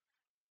world.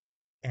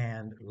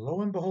 And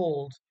lo and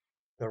behold,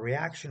 the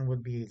reaction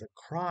would be the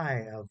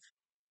cry of,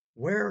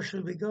 where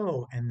should we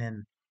go? And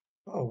then,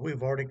 oh,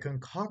 we've already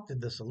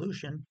concocted the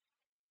solution.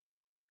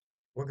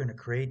 We're going to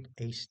create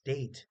a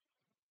state.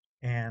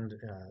 And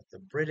the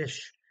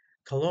British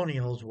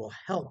colonials will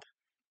help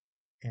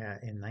in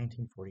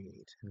 1948.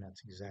 And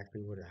that's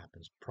exactly what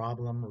happens.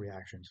 Problem,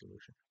 reaction,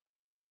 solution.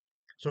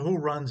 So who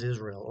runs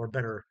Israel? Or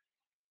better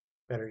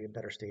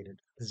stated,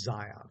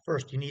 Zion.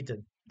 First, you need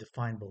to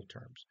define both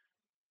terms.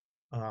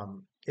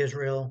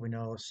 Israel, we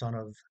know, son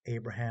of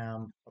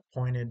Abraham,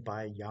 appointed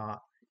by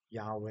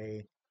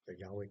Yahweh, the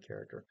Yahweh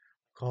character.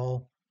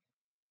 Call.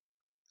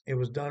 It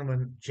was done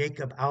when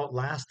Jacob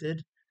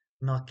outlasted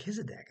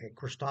Melchizedek, a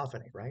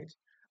Christophany, right?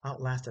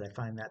 Outlasted, I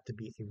find that to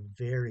be a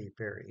very,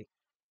 very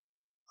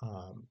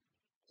um,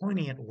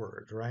 poignant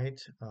word, right?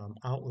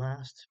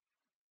 Outlast,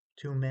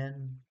 two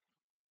men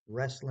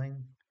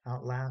wrestling,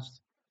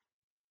 outlast.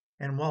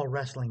 And while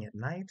wrestling at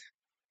night,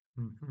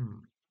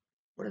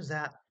 what does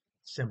that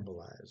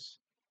symbolize?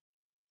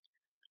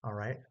 All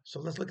right. So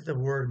let's look at the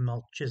word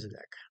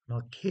Melchizedek.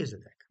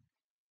 Melchizedek.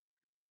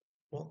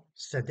 Well,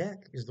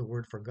 Sedek is the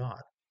word for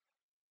God.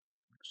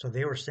 So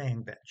they were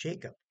saying that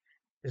Jacob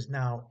is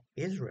now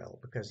Israel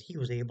because he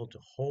was able to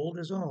hold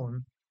his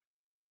own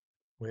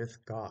with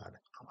God.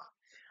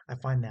 I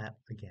find that,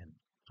 again,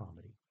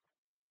 comedy.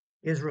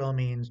 Israel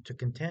means to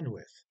contend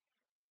with.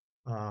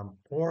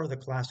 Or the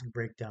classic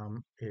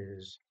breakdown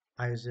is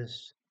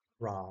Isis,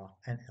 Ra,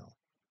 and El.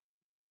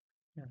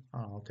 Yeah,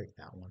 I'll take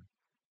that one.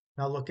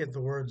 Now look at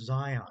the word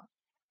Zion,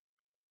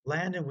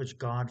 land in which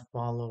God's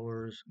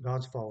followers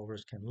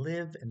can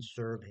live and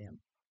serve him.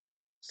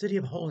 City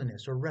of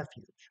holiness or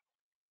refuge.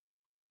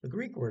 The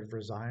Greek word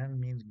for Zion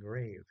means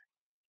grave.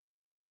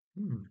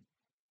 Hmm,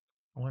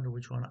 I wonder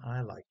which one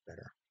I like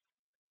better.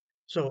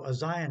 So a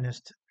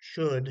Zionist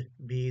should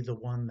be the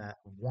one that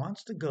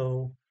wants to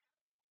go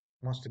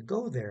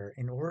there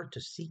in order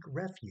to seek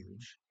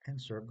refuge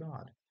and serve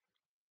God.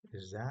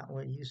 Is that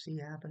what you see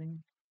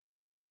happening?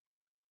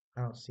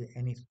 I don't see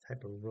any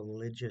type of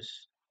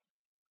religious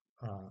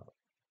uh,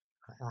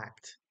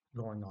 act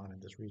going on in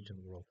this region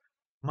of the world.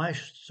 My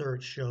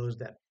search shows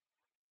that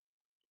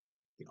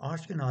the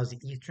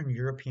Ashkenazi Eastern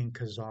European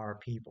Khazar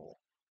people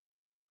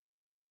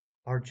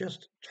are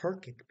just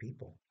Turkic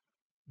people.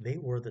 They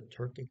were the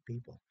Turkic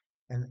people.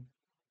 And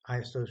I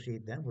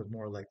associate them with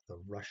more like the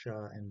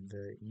Russia and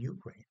the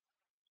Ukraine.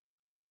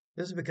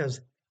 This is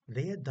because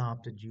they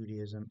adopted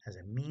Judaism as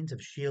a means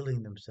of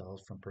shielding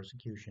themselves from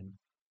persecution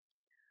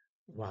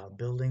while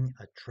building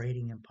a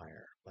trading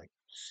empire like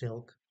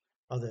silk,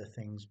 other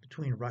things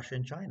between Russia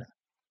and China.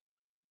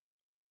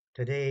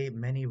 Today,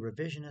 many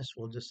revisionists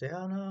will just say,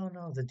 oh, no,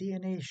 no, the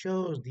DNA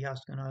shows the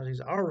Ashkenazis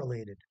are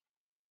related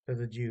to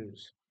the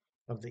Jews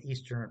of the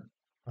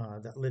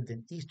that lived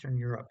in Eastern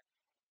Europe.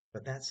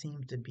 But that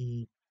seemed to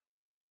be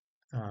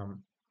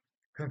um,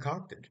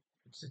 concocted.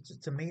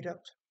 It's a made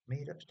up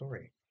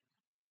story.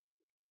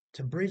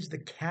 To bridge the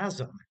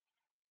chasm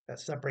that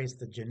separates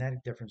the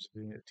genetic difference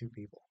between the two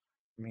people.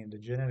 I mean, the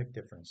genetic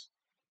difference,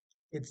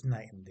 it's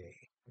night and day.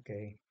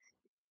 Okay.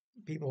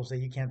 People say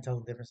you can't tell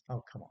the difference.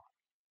 Oh, come on.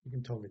 You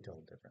can totally tell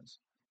the difference.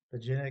 The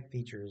genetic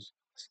features,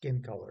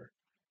 skin color,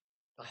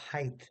 the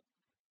height,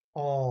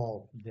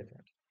 all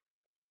different.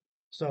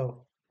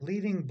 So,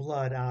 leaving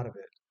blood out of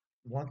it,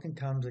 one can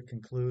come to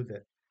conclude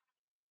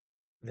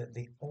that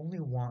they only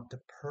want to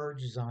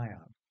purge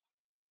Zion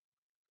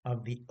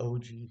of the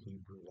OG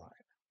Hebrew line.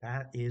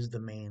 That is the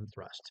main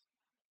thrust.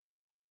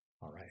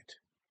 All right.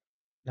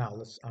 Now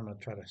I'm going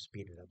to try to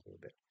speed it up a little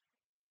bit.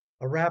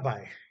 A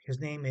rabbi, his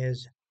name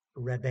is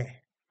Rebbe.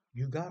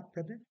 You got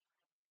Rebbe?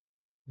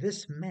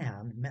 This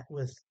man met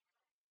with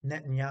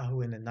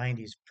Netanyahu in the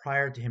 90s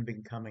prior to him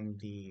becoming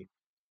the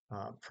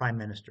prime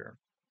minister.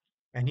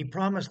 And he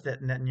promised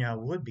that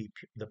Netanyahu would be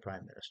the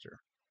prime minister.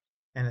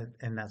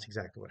 And that's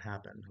exactly what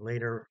happened.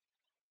 Later,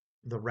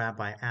 the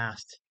rabbi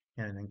asked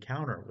in an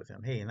encounter with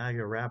him, hey, now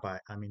you're a rabbi.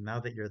 I mean, now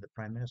that you're the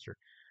prime minister,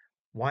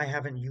 why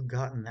haven't you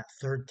gotten that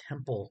third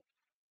temple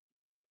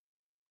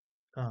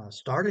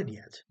started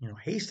yet?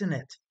 Hasten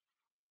it.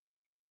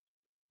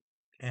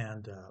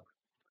 And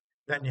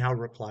Netanyahu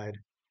replied,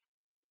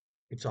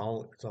 it's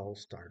all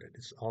started.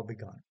 It's all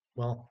begun.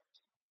 Well,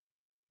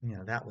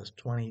 that was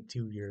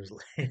 22 years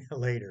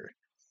later.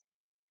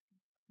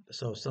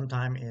 So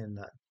sometime in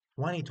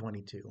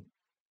 2022,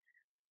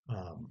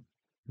 um,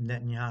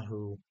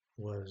 Netanyahu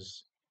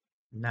was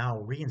now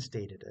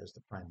reinstated as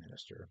the prime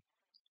minister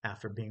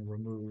after being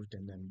removed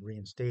and then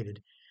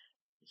reinstated.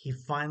 He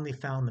finally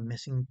found the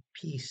missing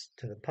piece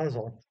to the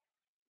puzzle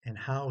and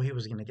how he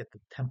was going to get the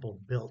temple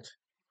built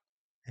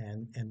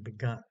and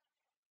begun.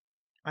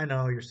 I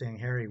know you're saying,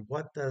 Harry,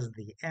 what does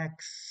the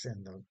X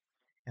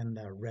and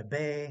the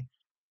Rebbe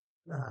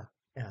uh,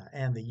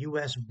 and the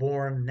U.S.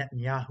 born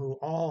Netanyahu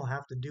all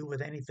have to do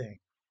with anything?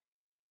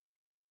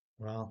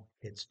 Well,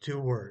 it's two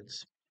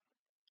words: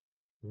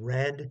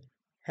 red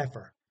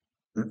heifer.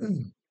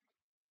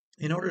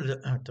 In order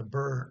to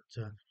burn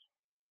to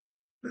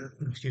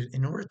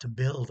in order to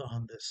build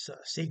on this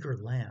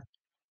sacred land,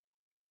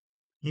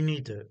 you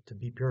need to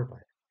be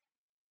purified.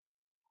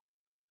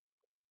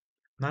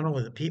 Not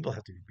only the people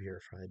have to be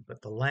purified, but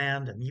the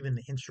land and even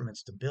the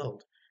instruments to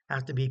build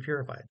have to be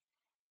purified.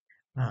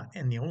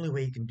 And the only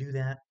way you can do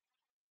that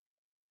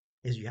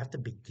is you have to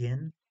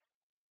begin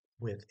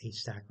with a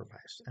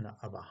sacrifice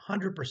of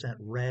 100%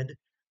 red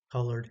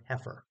colored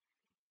heifer.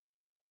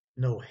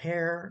 No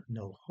hair,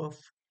 no hoof,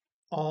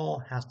 all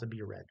has to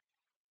be red.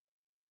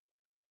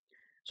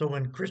 So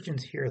when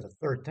Christians hear the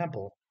third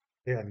temple,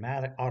 they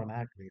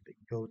automatically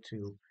go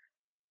to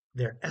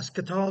their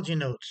eschatology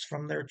notes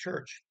from their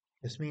church.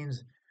 This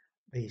means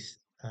the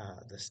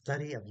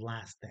study of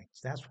last things.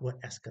 That's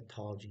what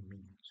eschatology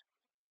means.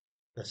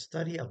 The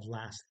study of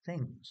last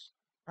things,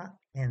 not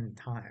end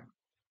time.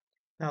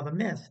 Now, the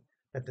myth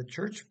that the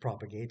church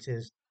propagates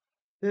is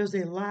there's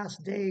a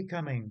last day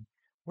coming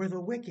where the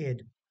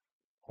wicked,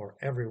 or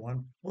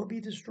everyone, will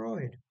be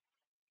destroyed.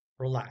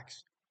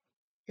 Relax.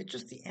 It's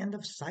just the end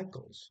of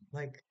cycles.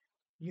 Like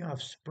you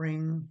have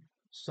spring,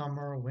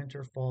 summer,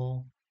 winter,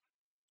 fall.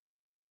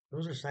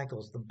 Those are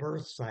cycles. The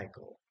birth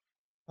cycle,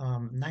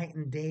 night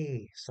and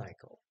day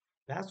cycle.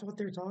 That's what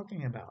they're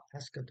talking about.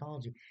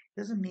 Eschatology. It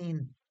doesn't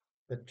mean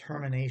the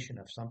termination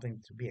of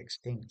something to be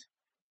extinct.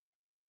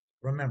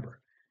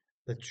 Remember,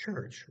 the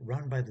church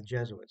run by the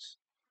Jesuits,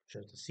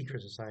 which is the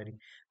secret society,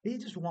 they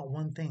just want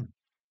one thing.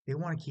 They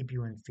want to keep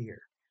you in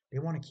fear. They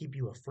want to keep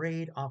you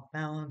afraid, off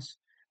balance,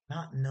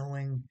 not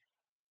knowing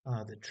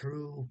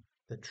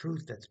the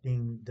truth that's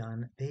being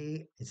done.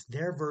 It's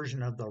their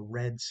version of the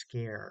Red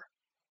Scare.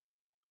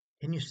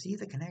 Can you see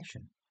the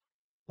connection?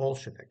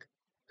 Bolshevik,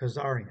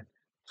 Khazarian,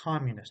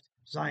 Communist,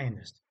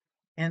 Zionist,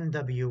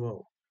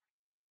 NWO,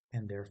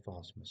 and their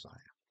false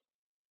messiah.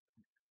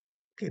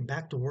 Okay,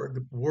 back to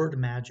word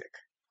magic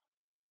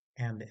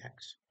and the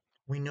X.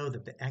 We know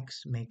that the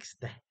X makes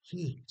the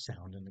he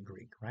sound in the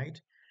Greek, right?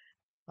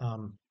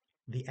 Um,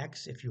 the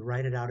X, if you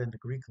write it out in the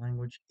Greek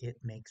language, it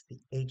makes the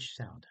H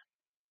sound.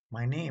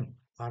 My name,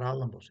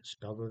 Paralambos, is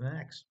spelled with an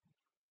X.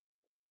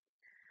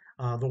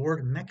 The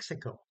word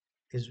Mexico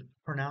is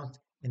pronounced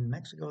in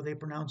Mexico, they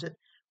pronounce it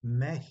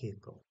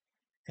Mexico.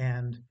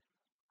 And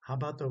how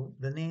about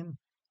the name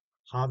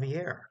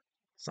Javier?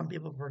 Some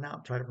people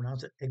try to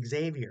pronounce it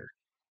Xavier.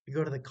 You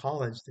go to the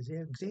college, they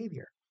say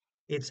Xavier.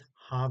 It's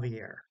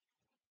Javier.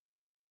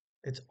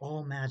 It's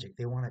all magic.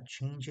 They want to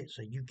change it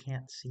so you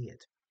can't see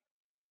it.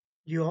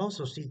 You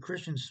also see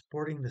Christians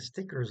sporting the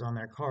stickers on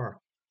their car.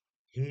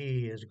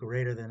 He is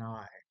greater than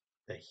I.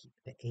 The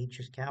H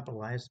is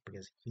capitalized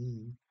because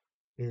he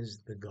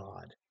is the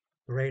God.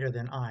 Greater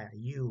than I.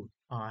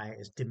 I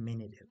is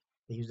diminutive.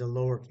 They use the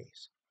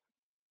lowercase.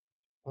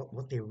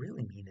 What they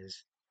really mean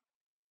is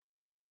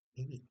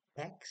maybe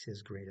X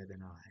is greater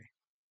than I.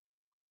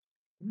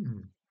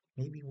 Hmm,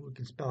 maybe we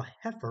can spell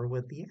heifer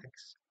with the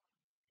X.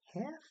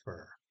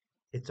 Heifer.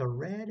 It's a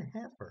red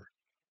heifer.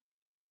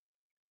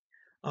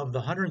 Of the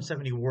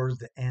 170 words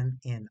that end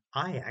in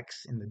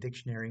IX in the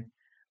dictionary,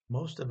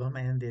 most of them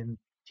end in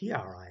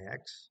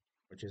TRIX,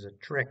 which is a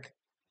trick,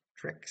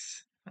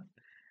 tricks.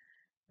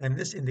 And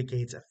this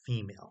indicates a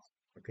female,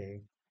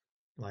 okay,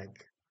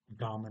 like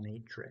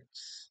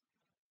dominatrix.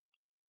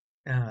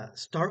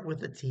 Start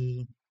with a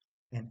T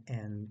and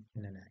end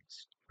in an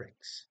X,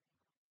 tricks.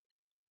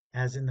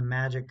 As in the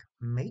magic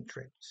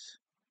matrix,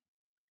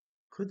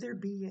 could there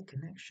be a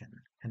connection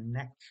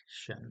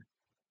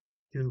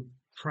to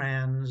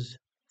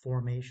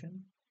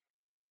transformation,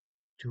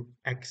 to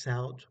X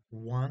out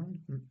one,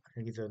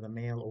 either the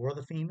male or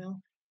the female,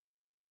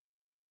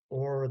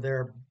 or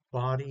their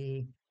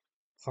body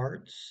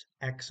parts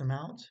X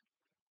amount?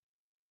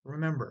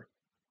 Remember,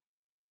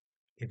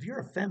 if you're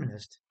a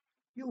feminist,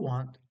 you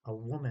want a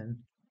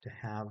woman to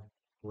have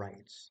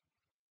rights.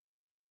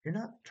 You're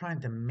not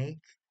trying to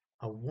make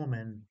a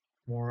woman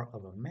more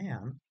of a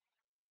man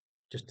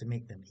just to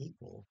make them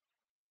equal.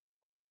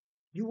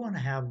 You want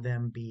to have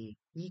them be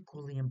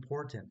equally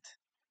important.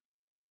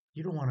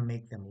 You don't want to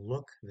make them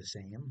look the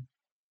same.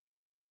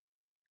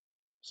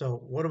 So,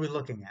 what are we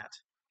looking at?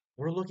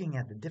 We're looking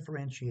at the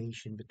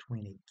differentiation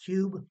between a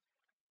cube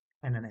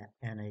and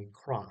a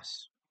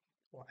cross,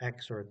 or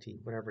X or a T,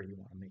 whatever you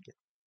want to make it.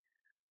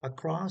 A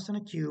cross and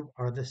a cube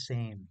are the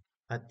same.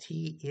 A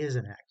T is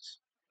an X,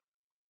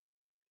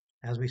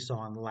 as we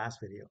saw in the last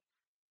video.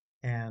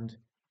 And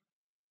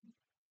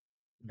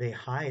they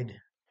hide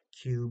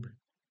cube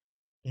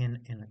in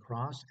a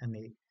cross, and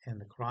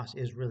the cross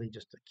is really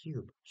just a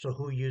cube. So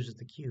who uses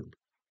the cube?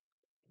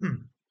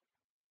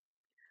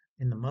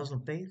 In the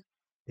Muslim faith,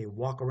 they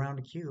walk around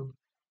a cube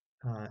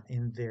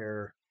in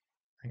their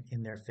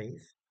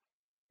faith.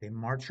 They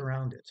march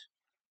around it,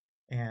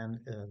 and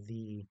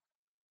the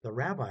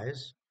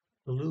rabbis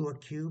glue a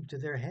cube to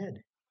their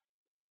head.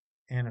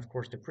 And of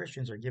course, the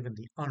Christians are given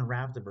the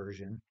unwrapped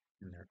version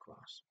in their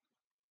cross.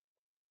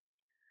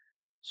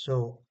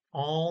 So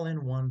all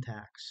in one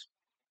tax.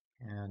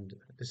 And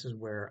this is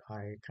where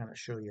I kind of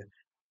show you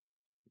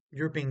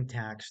you're being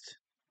taxed.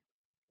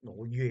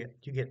 Well, you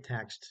get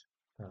taxed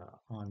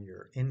on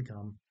your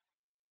income,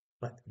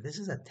 but this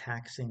is a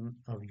taxing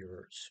of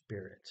your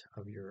spirit,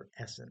 of your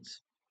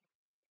essence.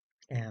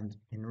 And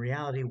in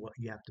reality, what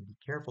you have to be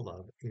careful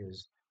of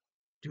is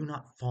do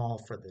not fall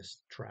for this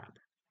trap.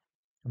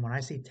 And when I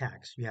say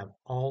tax, you have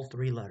all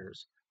three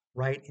letters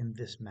right in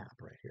this map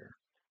right here.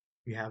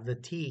 You have the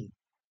T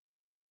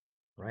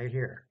right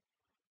here.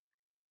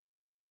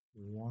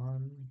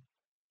 One,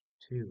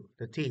 two,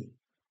 the T.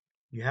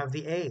 You have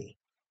the A,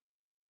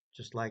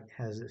 just like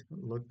has it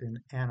looked in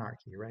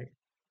anarchy, right?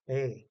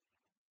 A.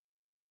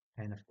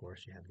 And of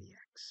course you have the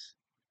X.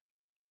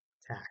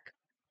 Tax.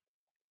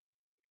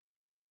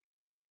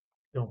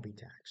 Don't be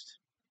taxed.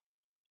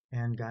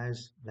 And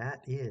guys,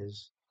 that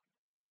is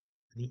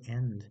the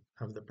end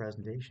of the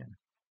presentation.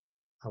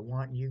 I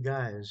want you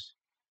guys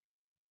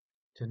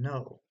to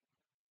know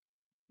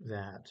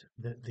that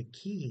the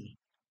key,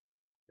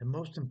 the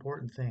most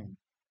important thing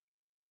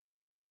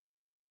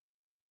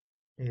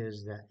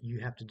is that you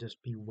have to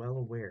just be well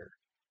aware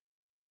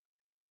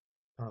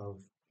of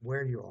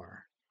where you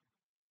are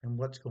and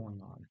what's going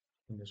on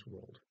in this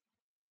world.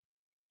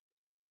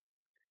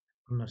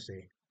 I'm going to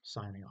say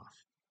signing off.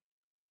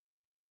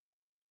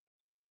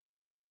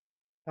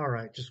 All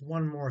right, just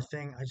one more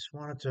thing. I just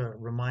wanted to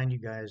remind you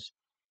guys,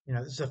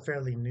 this is a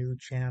fairly new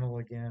channel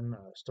again,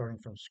 starting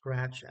from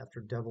scratch after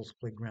Devil's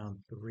Playground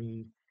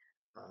 3.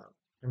 Uh,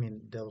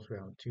 Devil's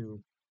Playground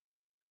 2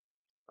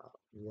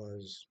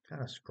 was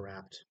kind of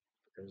scrapped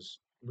because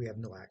we have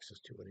no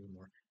access to it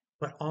anymore.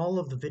 But all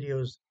of the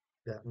videos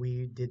that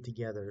we did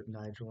together,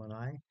 Nigel and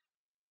I,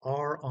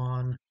 are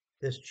on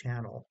this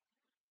channel.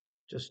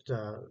 Just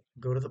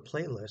go to the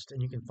playlist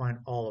and you can find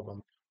all of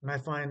them. And I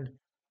find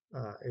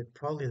it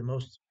probably the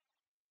most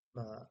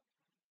uh,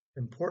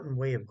 important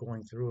way of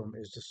going through them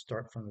is to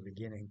start from the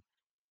beginning.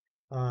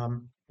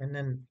 And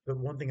then the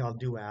one thing I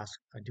do ask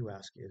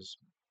is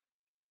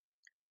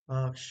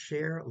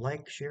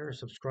share,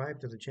 subscribe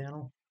to the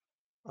channel,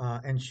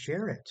 and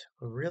share it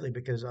really,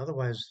 because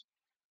otherwise,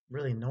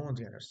 really, no one's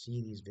going to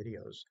see these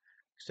videos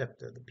except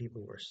the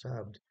people who are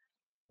subbed.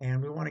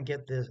 And we want to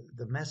get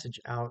the message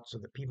out so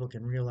that people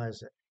can realize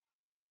that,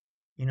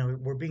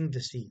 we're being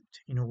deceived.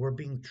 We're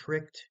being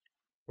tricked.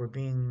 We're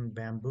being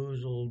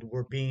bamboozled.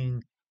 We're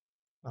being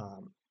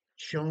um,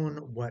 shown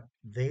what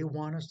they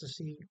want us to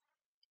see,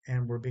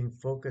 and we're being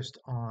focused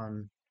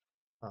on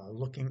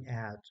looking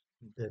at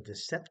the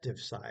deceptive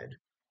side.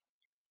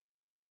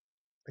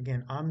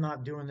 Again, I'm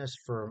not doing this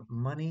for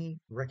money,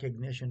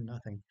 recognition,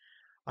 nothing.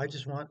 I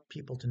just want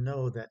people to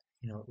know that,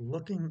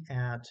 looking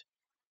at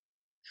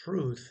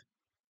truth,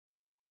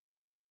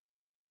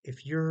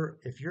 if you're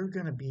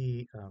going to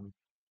be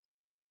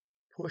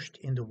pushed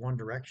into one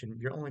direction,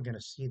 you're only going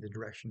to see the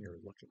direction you're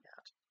looking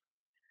at.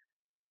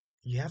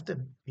 You have to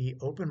be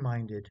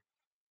open-minded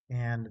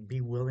and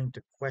be willing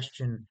to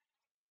question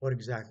what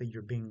exactly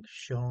you're being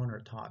shown or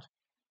taught.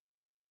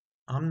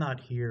 I'm not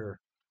here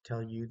to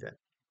tell you that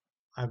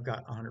I've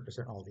got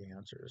 100% all the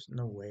answers.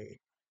 No way.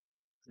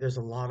 There's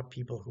a lot of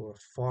people who are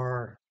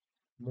far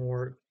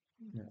more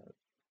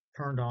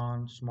turned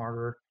on,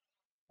 smarter,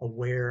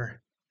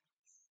 aware.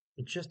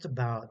 It's just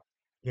about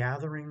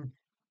gathering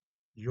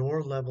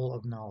your level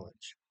of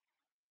knowledge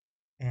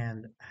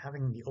and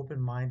having the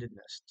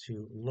open-mindedness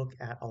to look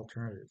at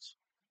alternatives.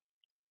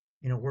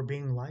 We're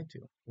being lied to.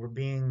 We're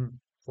being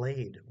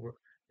played.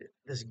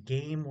 This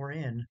game we're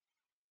in.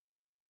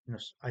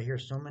 I hear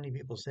so many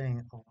people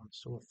saying, "Oh, I'm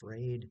so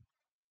afraid.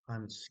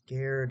 I'm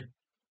scared."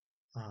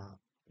 Uh,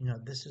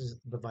 this is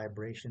the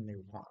vibration they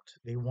want.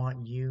 They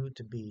want you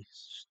to be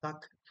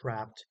stuck,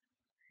 trapped,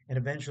 and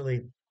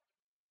eventually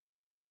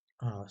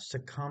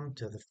succumb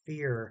to the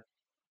fear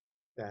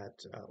that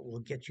will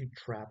get you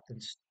trapped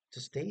and to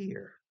stay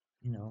here.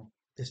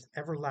 This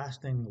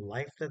everlasting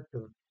life that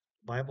the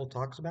Bible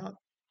talks about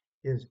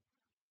is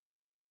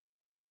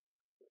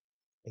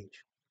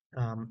H.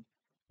 Um,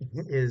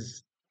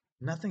 is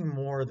nothing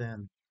more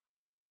than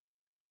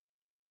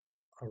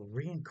a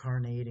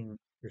reincarnating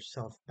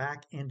yourself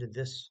back into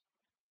this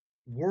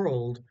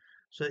world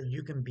so that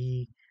you can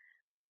be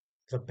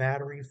the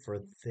battery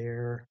for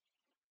their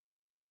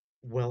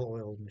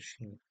well-oiled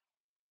machine.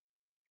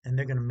 And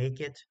they're going to make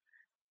it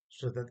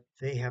so that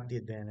they have the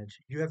advantage,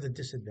 you have the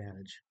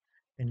disadvantage,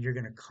 and you're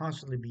going to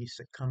constantly be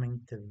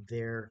succumbing to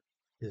their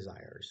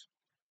desires.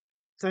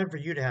 It's time for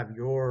you to have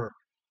your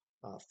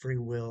free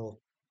will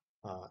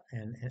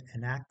and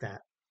enact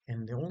that.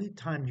 And the only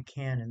time you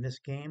can in this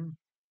game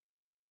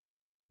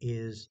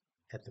is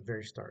at the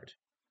very start,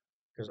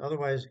 because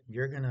otherwise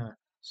you're going to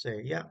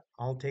say, "Yeah,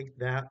 I'll take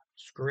that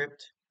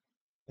script,"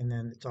 and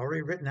then it's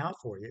already written out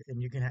for you,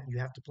 and you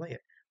have to play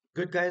it.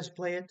 Good guys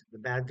play it, the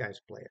bad guys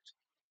play it.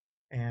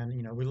 And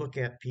we look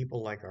at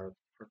people like our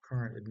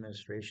current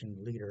administration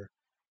leader.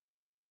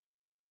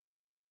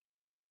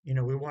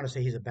 We want to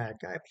say he's a bad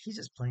guy, but he's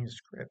just playing a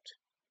script.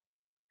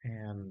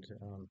 And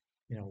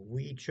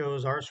we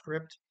chose our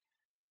script,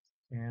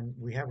 and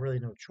we have really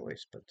no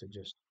choice but to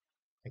just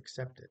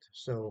accept it.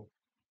 So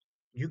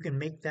you can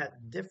make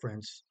that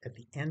difference at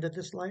the end of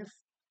this life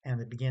and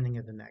the beginning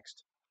of the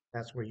next.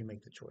 That's where you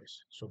make the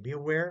choice. So be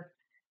aware,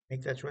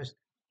 make that choice.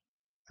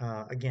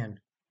 Again,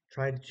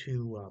 try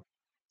to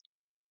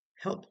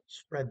help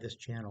spread this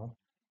channel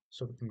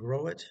so we can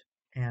grow it.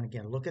 And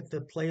again, look at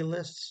the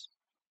playlists.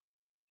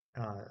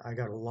 I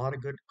got a lot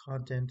of good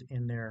content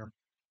in there,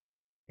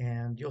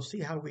 and you'll see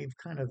how we've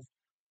kind of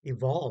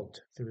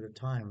evolved through the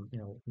time.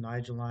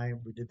 Nigel and I,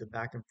 we did the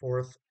back and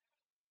forth.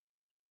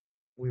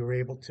 We were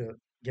able to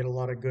get a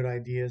lot of good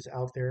ideas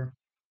out there,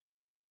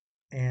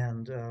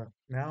 and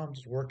now I'm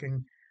just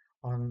working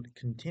on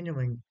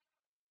continuing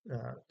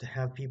to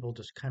have people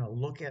just kind of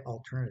look at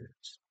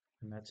alternatives,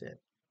 and that's it.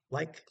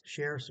 Like,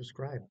 share,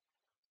 subscribe.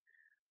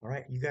 All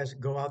right, you guys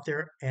go out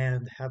there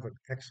and have an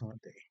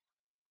excellent day.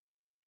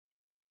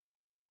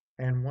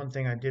 And one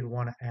thing I did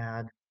want to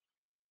add,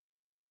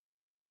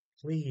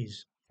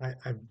 please,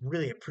 I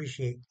really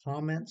appreciate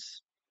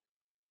comments.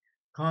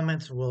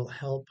 Comments will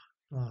help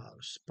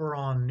spur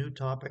on new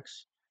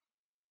topics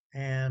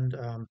and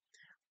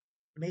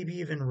maybe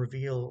even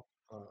reveal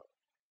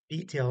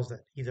details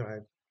that either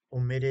I've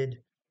omitted,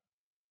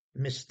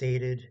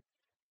 misstated.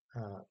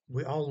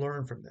 We all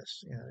learn from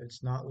this.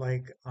 It's not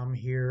like I'm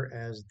here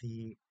as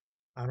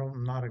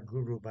I'm not a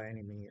guru by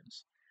any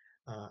means.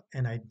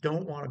 And I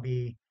don't want to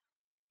be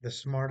the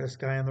smartest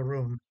guy in the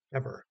room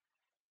ever.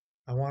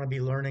 I want to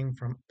be learning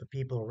from the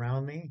people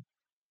around me.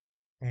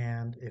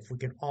 And if we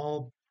can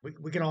all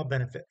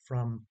benefit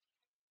from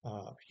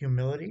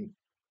humility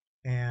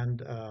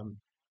and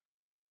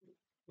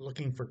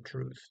looking for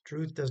truth.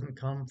 Truth doesn't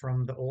come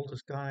from the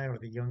oldest guy or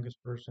the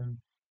youngest person.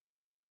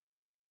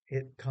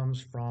 It comes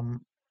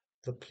from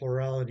the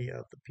plurality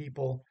of the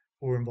people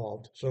who are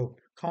involved. So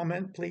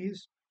comment,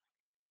 please.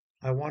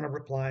 I want to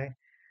reply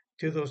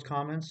to those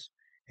comments,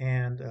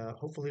 and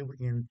hopefully we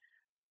can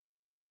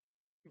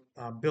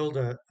build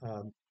a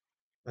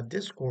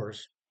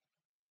discourse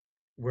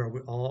where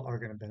we all are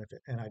going to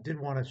benefit. And I did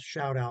want to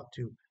shout out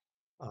to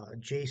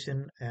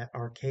Jason at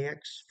XxX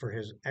for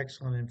his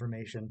excellent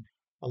information.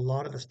 A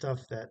lot of the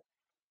stuff that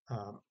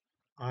um,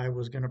 I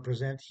was going to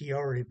present, he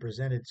already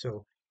presented.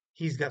 So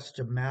he's got such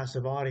a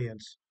massive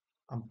audience.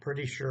 I'm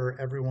pretty sure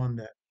everyone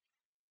that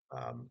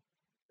um,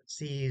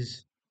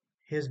 sees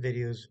his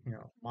videos,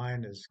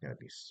 mine is going to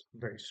be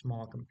very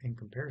small in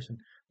comparison.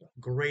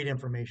 Great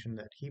information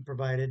that he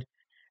provided.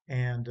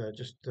 And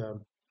just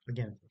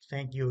again,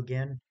 thank you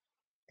again,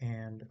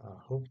 and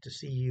hope to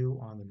see you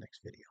on the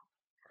next video.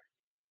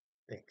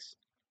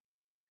 Thanks.